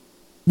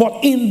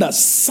 but in the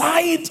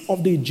sight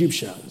of the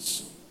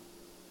Egyptians.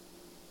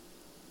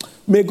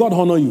 May God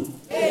honor you.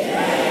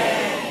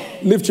 Amen.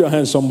 Lift your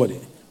hands, somebody.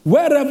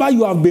 Wherever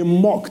you have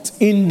been mocked,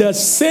 in the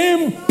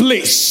same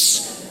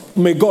place,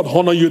 may God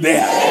honor you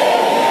there.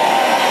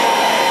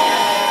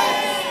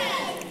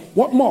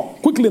 What more?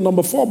 Quickly,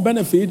 number 4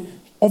 benefit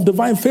of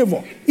divine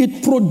favor.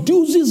 It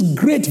produces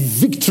great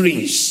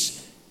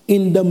victories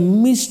in the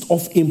midst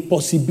of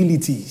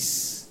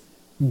impossibilities.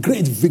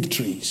 Great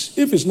victories.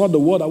 If it's not the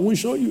word, I won't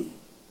show you.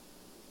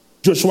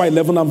 Joshua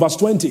 11 and verse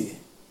 20.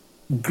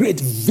 Great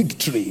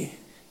victory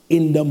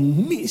in the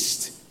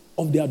midst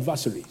of the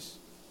adversaries.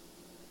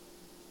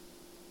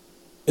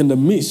 In the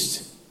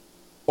midst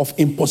of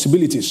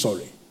impossibilities,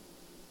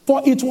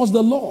 For it was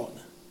the Lord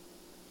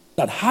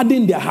that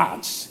hardened their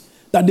hearts,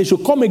 that they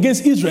should come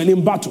against Israel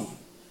in battle,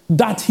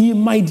 that he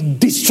might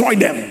destroy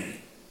them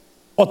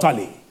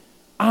utterly,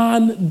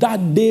 and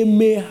that they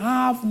may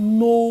have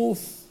no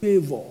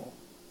favor,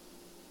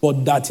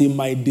 but that he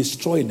might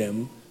destroy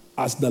them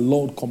as the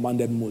Lord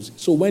commanded Moses.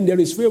 So when there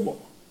is favor,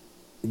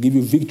 he give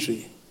you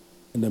victory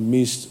in the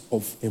midst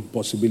of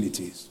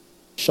impossibilities.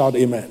 Shout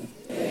amen.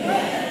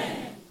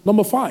 Amen.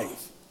 Number 5,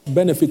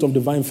 benefit of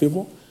divine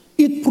favor.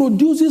 It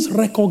produces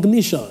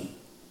recognition.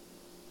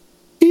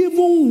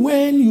 Even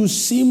when you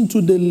seem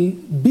to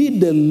be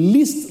the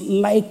least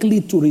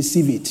likely to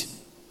receive it.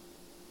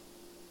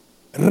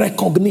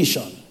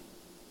 Recognition.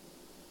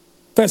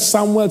 1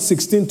 Samuel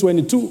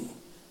 16:22.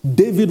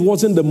 David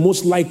wasn't the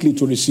most likely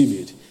to receive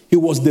it. He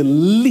was the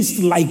least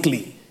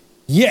likely.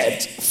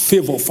 Yet,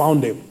 favor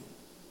found him.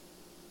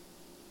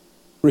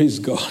 Praise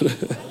God.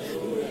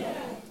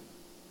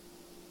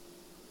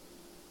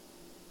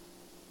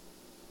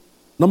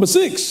 Number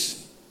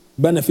 6,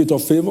 benefit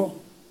of favor.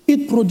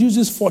 It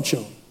produces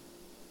fortune.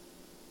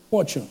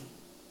 Fortune.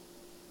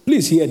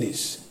 Please hear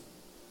this.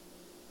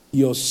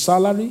 Your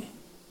salary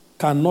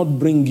cannot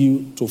bring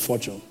you to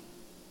fortune.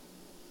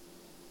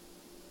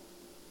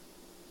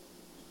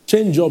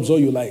 Change jobs all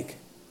you like.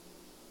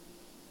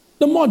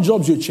 The more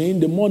jobs you change,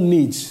 the more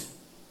needs.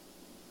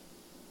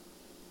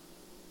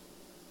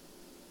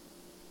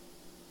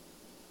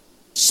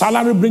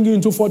 Salary bring you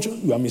into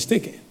fortune? You are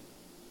mistaken.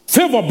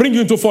 Favor bring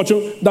you into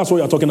fortune? That's what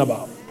you are talking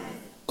about.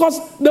 Because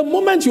the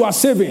moment you are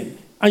saving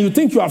and you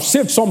think you have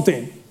saved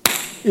something,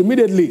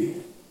 immediately,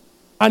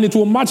 and it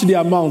will match the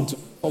amount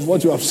of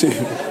what you have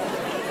saved.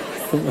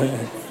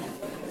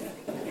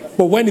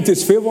 But when it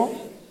is favor,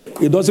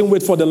 it doesn't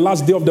wait for the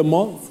last day of the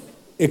month.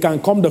 It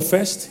can come the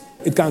 1st,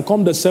 it can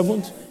come the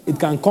 7th, it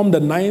can come the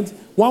 9th.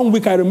 1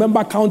 week I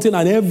remember counting,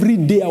 and every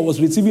day I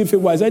was receiving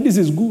favor. I said, this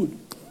is good.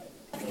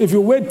 If you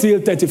wait till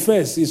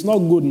 31st, it's not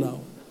good now.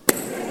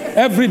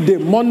 Every day,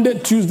 Monday,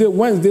 Tuesday,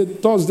 Wednesday,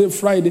 Thursday,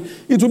 Friday,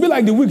 it will be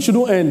like the week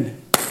shouldn't end.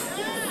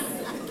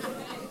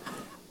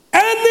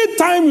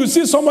 Anytime you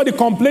see somebody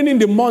complaining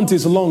the month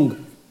is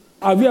long,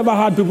 have you ever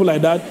heard people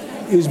like that?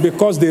 It's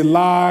because they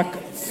lack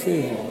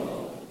favor.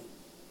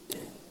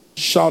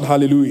 Shout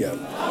hallelujah.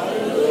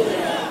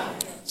 Hallelujah.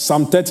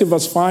 Psalm 30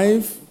 verse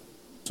 5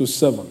 to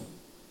 7.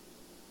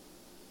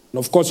 And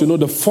of course, you know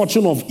the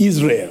fortune of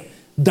Israel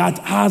that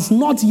has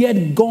not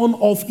yet gone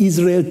off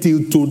Israel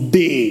till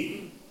today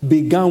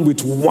began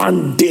with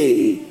 1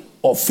 day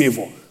of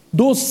favor.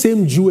 Those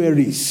same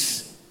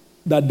jewelries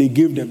that they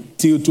gave them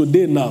till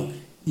today now,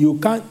 you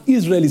can't,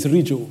 Israel is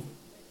rich.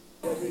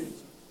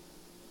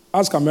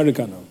 Ask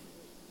America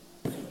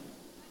now.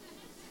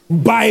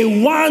 By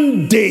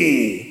 1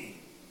 day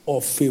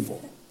of favor.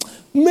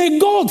 May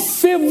God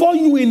favor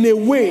you in a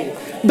way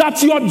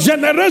that your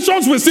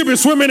generations will still be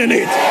swimming in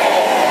it.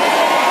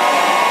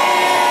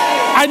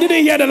 I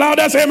didn't hear the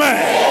loudest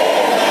amen.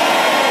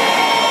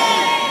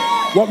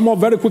 What more?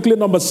 Very quickly,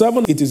 number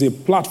 7. It is a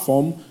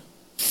platform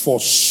for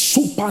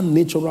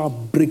supernatural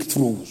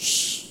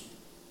breakthroughs.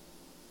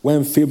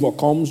 When favor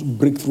comes,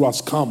 breakthrough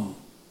has come.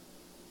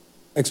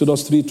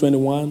 Exodus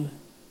 3:21,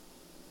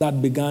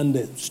 that began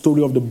the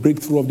story of the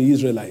breakthrough of the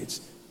Israelites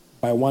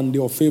by 1 day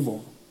of favor.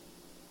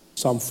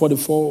 Psalm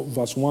 44,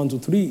 verse 1 to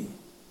 3.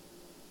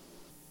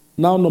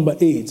 Now, number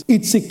 8.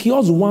 It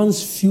secures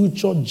one's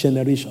future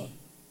generation.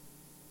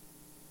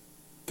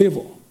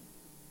 Favor.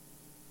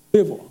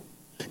 Favor.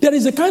 There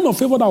is a kind of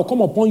favor that will come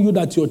upon you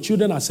that your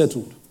children are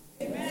settled.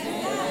 Amen.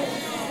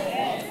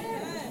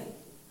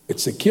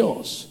 It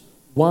secures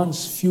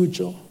one's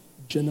future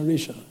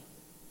generation.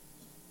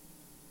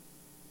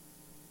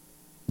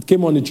 It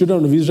came on the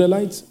children of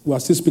Israelites. We are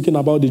still speaking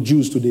about the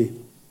Jews today.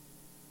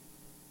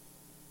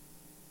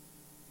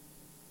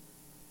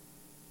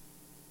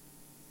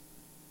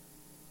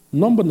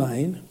 Number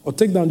 9, or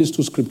take down these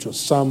two scriptures.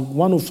 Psalm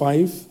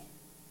 105,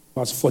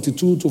 verse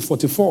 42 to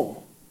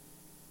 44.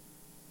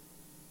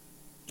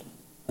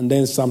 And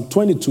then Psalm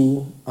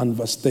 22 and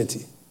verse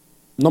 30.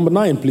 Number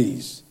 9,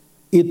 please.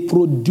 It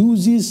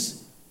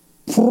produces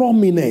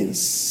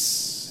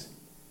prominence.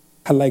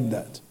 I like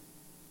that.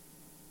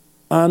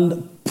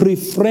 And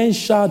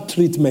preferential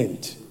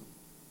treatment.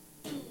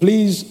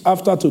 Please,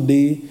 after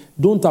today,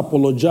 don't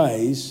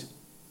apologize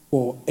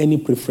for any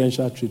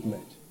preferential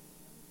treatment.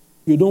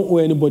 You don't owe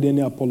anybody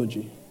any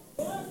apology.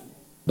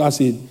 That's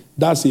it.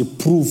 That's a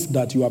proof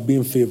that you are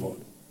being favored.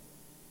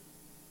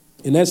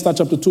 In Esther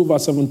chapter 2,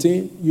 verse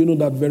 17, you know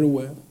that very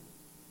well.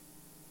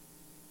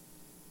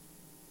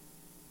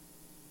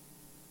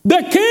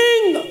 The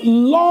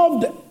king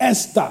loved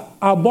Esther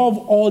above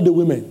all the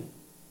women.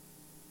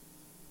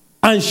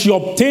 And she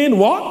obtained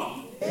what?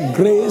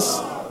 Grace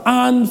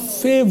and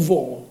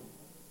favor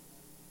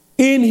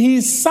in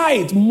his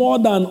sight more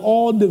than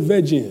all the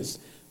virgins,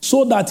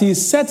 so that he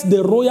set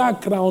the royal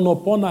crown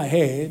upon her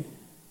head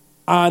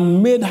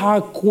and made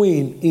her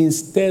queen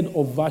instead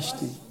of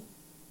Vashti.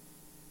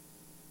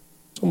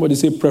 Somebody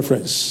say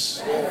preference.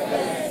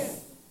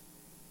 Preference.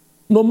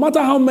 No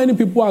matter how many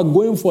people are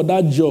going for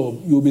that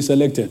job, you'll be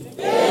selected.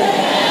 Amen.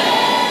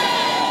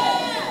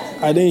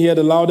 I didn't hear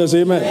the loudest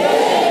amen.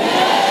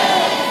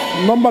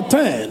 Amen. Number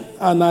 10,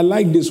 and I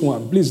like this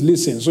one. Please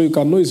listen so you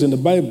can know it's in the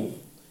Bible.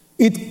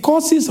 It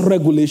causes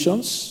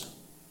regulations,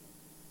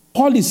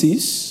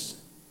 policies,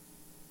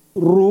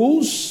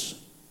 rules,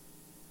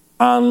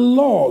 and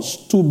laws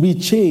to be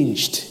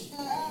changed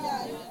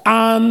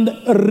and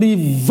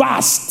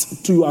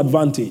reversed to your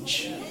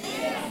advantage.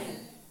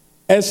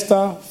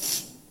 Esther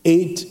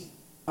 8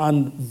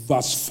 and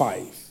verse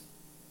 5.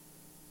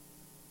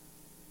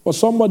 For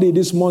somebody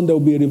this month, there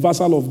will be a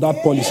reversal of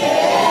that policy.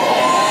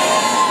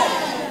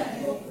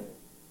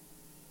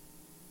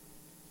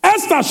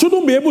 Esther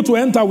shouldn't be able to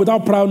enter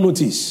without prior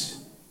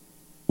notice.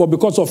 But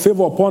because of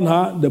favor upon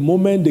her, the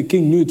moment the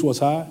king knew it was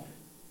her,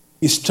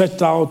 he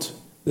stretched out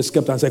the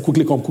scepter and said,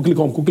 quickly come, quickly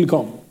come, quickly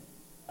come.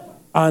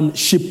 And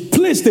she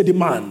placed a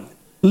demand.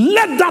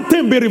 Let that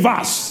thing be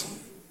reversed.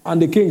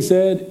 And the king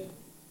said,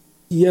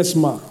 yes,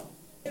 ma'am.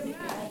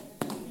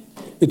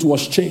 It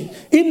was changed.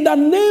 In the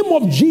name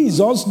of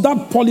Jesus,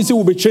 that policy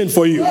will be changed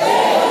for you.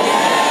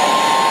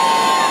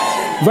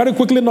 Very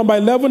quickly, number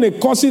 11, it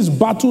causes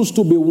battles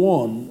to be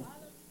won,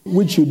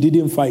 which you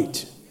didn't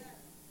fight.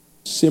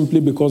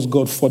 Simply because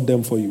God fought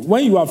them for you.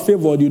 When you are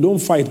favored, you don't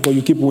fight, but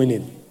you keep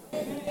winning.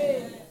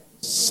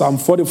 Psalm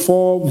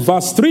 44,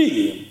 verse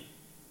 3.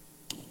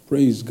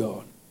 Praise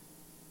God.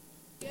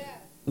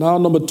 Now,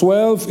 number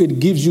 12, it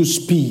gives you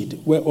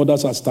speed where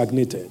others are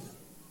stagnated.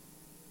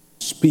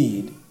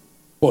 Speed.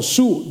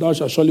 Pursue, thou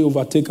shalt surely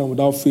overtake and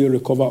without fear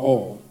recover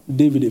all.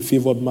 David, a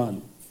favored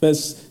man. 1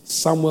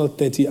 Samuel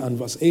 30 and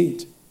verse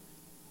 8.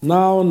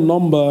 Now,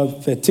 number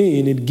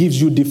 13, it gives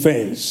you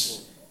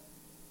defense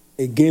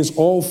against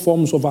all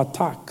forms of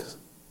attack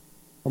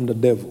from the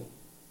devil.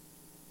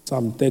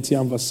 Psalm 30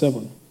 and verse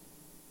 7.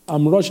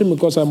 I'm rushing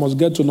because I must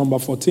get to number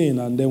 14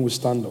 and then we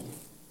stand up.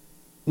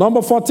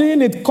 Number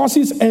 14, it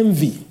causes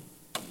envy.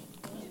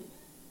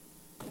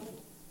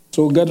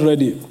 So get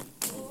ready.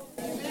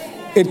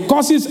 It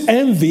causes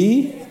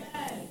envy,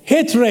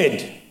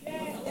 hatred,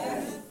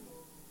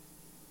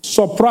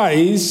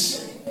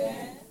 surprise,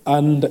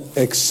 and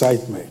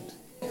excitement.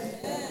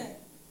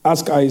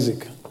 Ask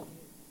Isaac.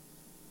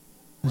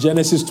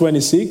 Genesis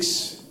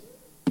 26,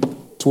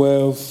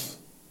 12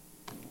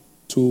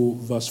 to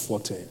verse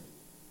 14.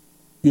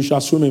 You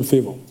shall swim in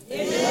favor.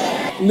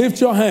 Amen.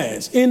 Lift your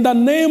hands. In the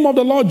name of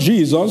the Lord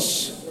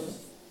Jesus,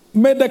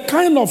 may the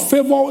kind of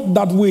favor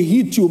that will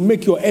hit you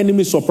make your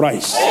enemy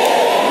surprised.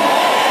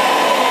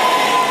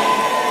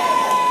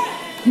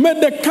 May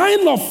the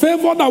kind of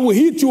favor that will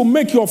hit you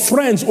make your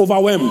friends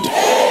overwhelmed.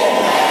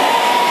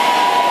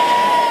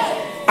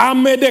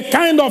 And may the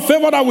kind of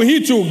favor that will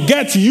hit you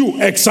get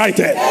you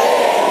excited.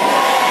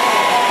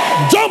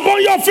 Jump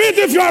on your feet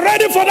if you are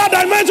ready for that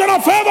dimension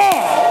of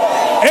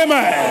favor.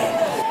 Amen.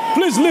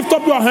 Please lift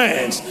up your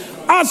hands.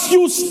 As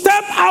you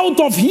step out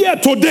of here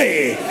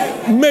today,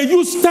 may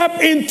you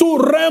step into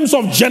realms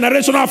of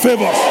generational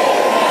favors.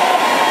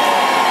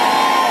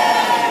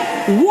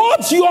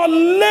 What your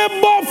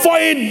labor for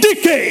a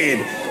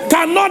decade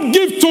cannot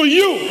give to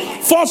you,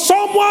 for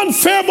someone,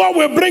 favor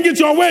will bring it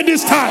your way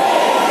this time.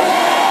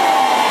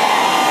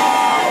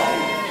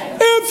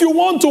 If you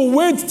want to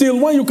wait till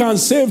when you can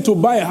save to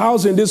buy a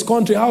house in this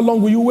country, how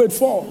long will you wait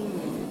for?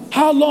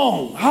 How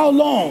long? How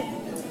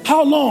long?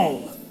 How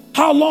long?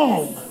 How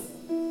long?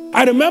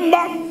 I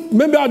remember,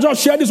 maybe I'll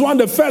just share this one.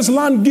 The first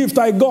land gift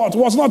I got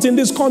was not in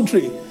this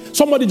country.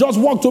 Somebody just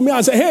walked to me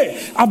and said,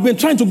 hey, I've been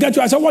trying to get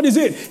you. I said, what is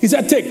it? He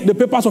said, take the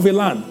papers of a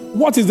land.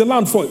 What is the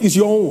land for? It's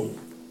your own.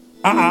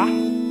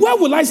 Where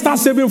will I start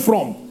saving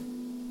from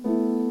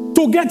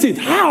to get it?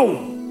 How?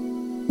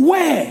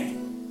 Where?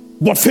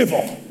 But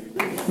favor.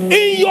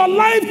 In your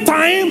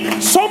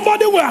lifetime,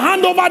 somebody will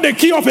hand over the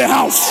key of a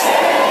house.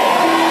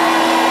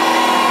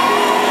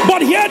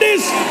 But hear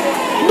this,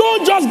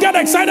 don't just get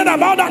excited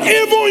about that.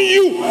 Even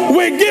you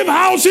will give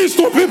houses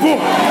to people.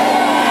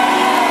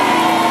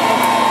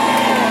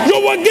 You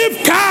will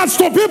give cars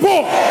to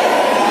people.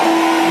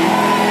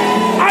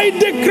 I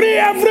decree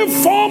every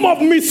form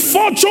of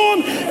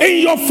misfortune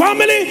in your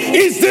family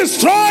is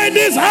destroyed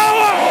this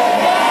hour.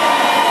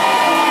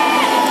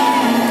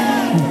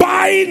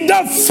 By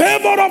the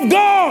favor of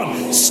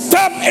God,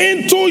 step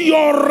into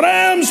your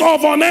realms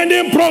of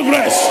unending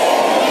progress.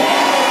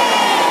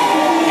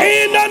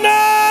 In the name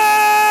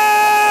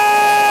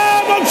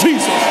of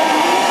Jesus.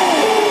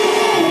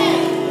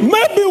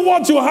 Maybe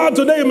what you heard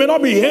today, you may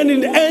not be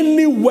hearing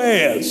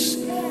anywhere else.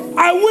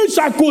 I wish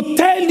I could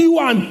tell you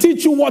and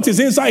teach you what is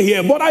inside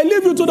here, but I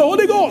leave you to the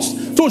Holy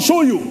Ghost to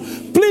show you.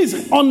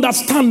 Please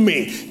understand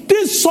me.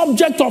 This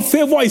subject of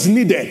favor is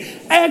needed.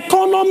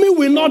 Economy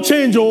will not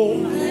change. Oh,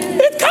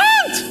 it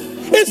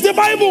can't. It's the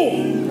Bible.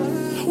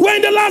 We're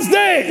in the last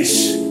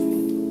days.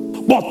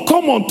 But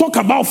come on, talk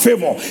about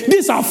favor.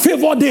 These are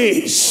favor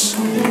days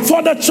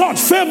for the church,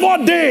 favor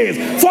days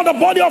for the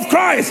body of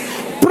Christ.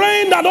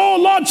 Praying that, oh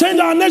Lord, change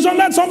our nation.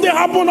 Let something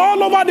happen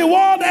all over the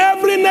world.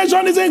 Every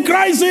nation is in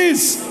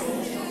crisis.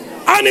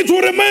 And it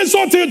will remain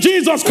so till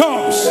Jesus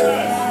comes.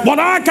 But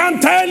I can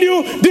tell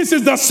you, this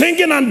is the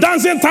singing and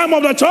dancing time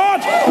of the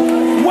church.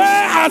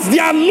 Whereas they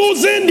are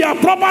losing their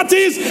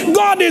properties,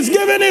 God is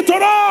giving it to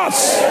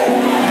us.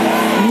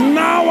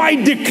 Now I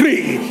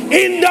decree,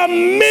 in the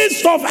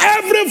midst of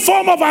every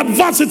form of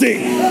adversity,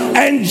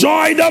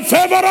 enjoy the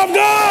favor of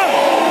God.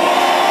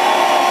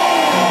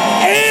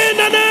 In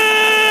the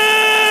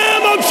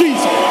name of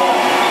Jesus.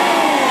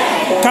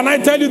 Can I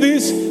tell you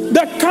this?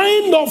 The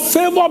kind of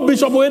favor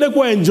Bishop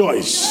Oyedepo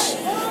enjoys,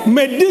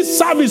 may this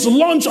service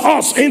launch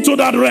us into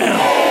that realm.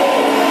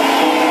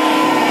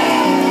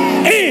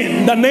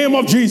 In the name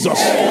of Jesus.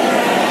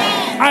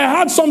 I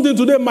heard something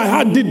today, my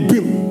heart did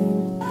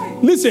beam.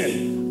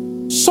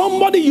 Listen,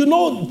 somebody, you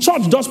know,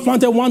 church just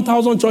planted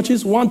 1,000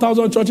 churches,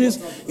 1,000 churches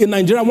in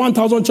Nigeria,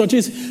 1,000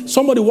 churches.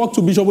 Somebody walked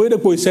to Bishop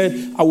Oyedepo, he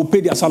said, I will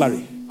pay their salary.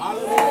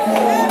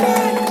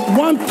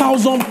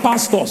 1,000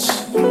 pastors,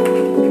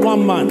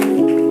 one man.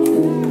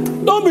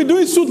 Don't be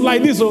doing suit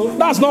like this, oh.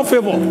 That's not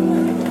favor.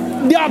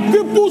 There are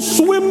people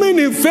swimming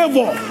in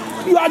favor.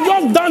 You are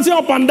just dancing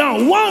up and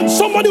down.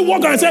 Somebody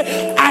walk and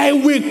say, I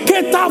will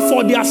cater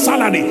for their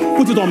salary.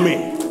 Put it on me.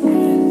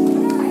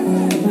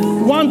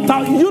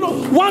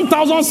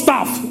 1,000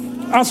 staff.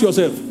 Ask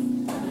yourself.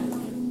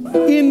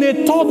 In a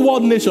third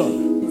world nation,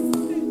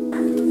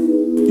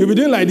 you'll be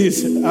doing like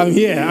this. I'm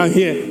here, I'm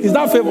here. Is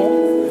that favor?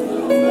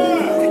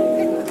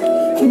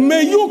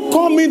 May you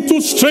come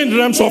into strange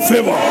realms of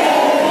favor.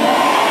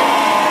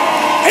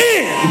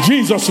 In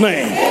Jesus'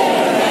 name.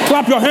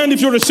 Clap your hand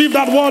if you receive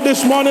that word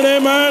this morning.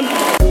 Amen.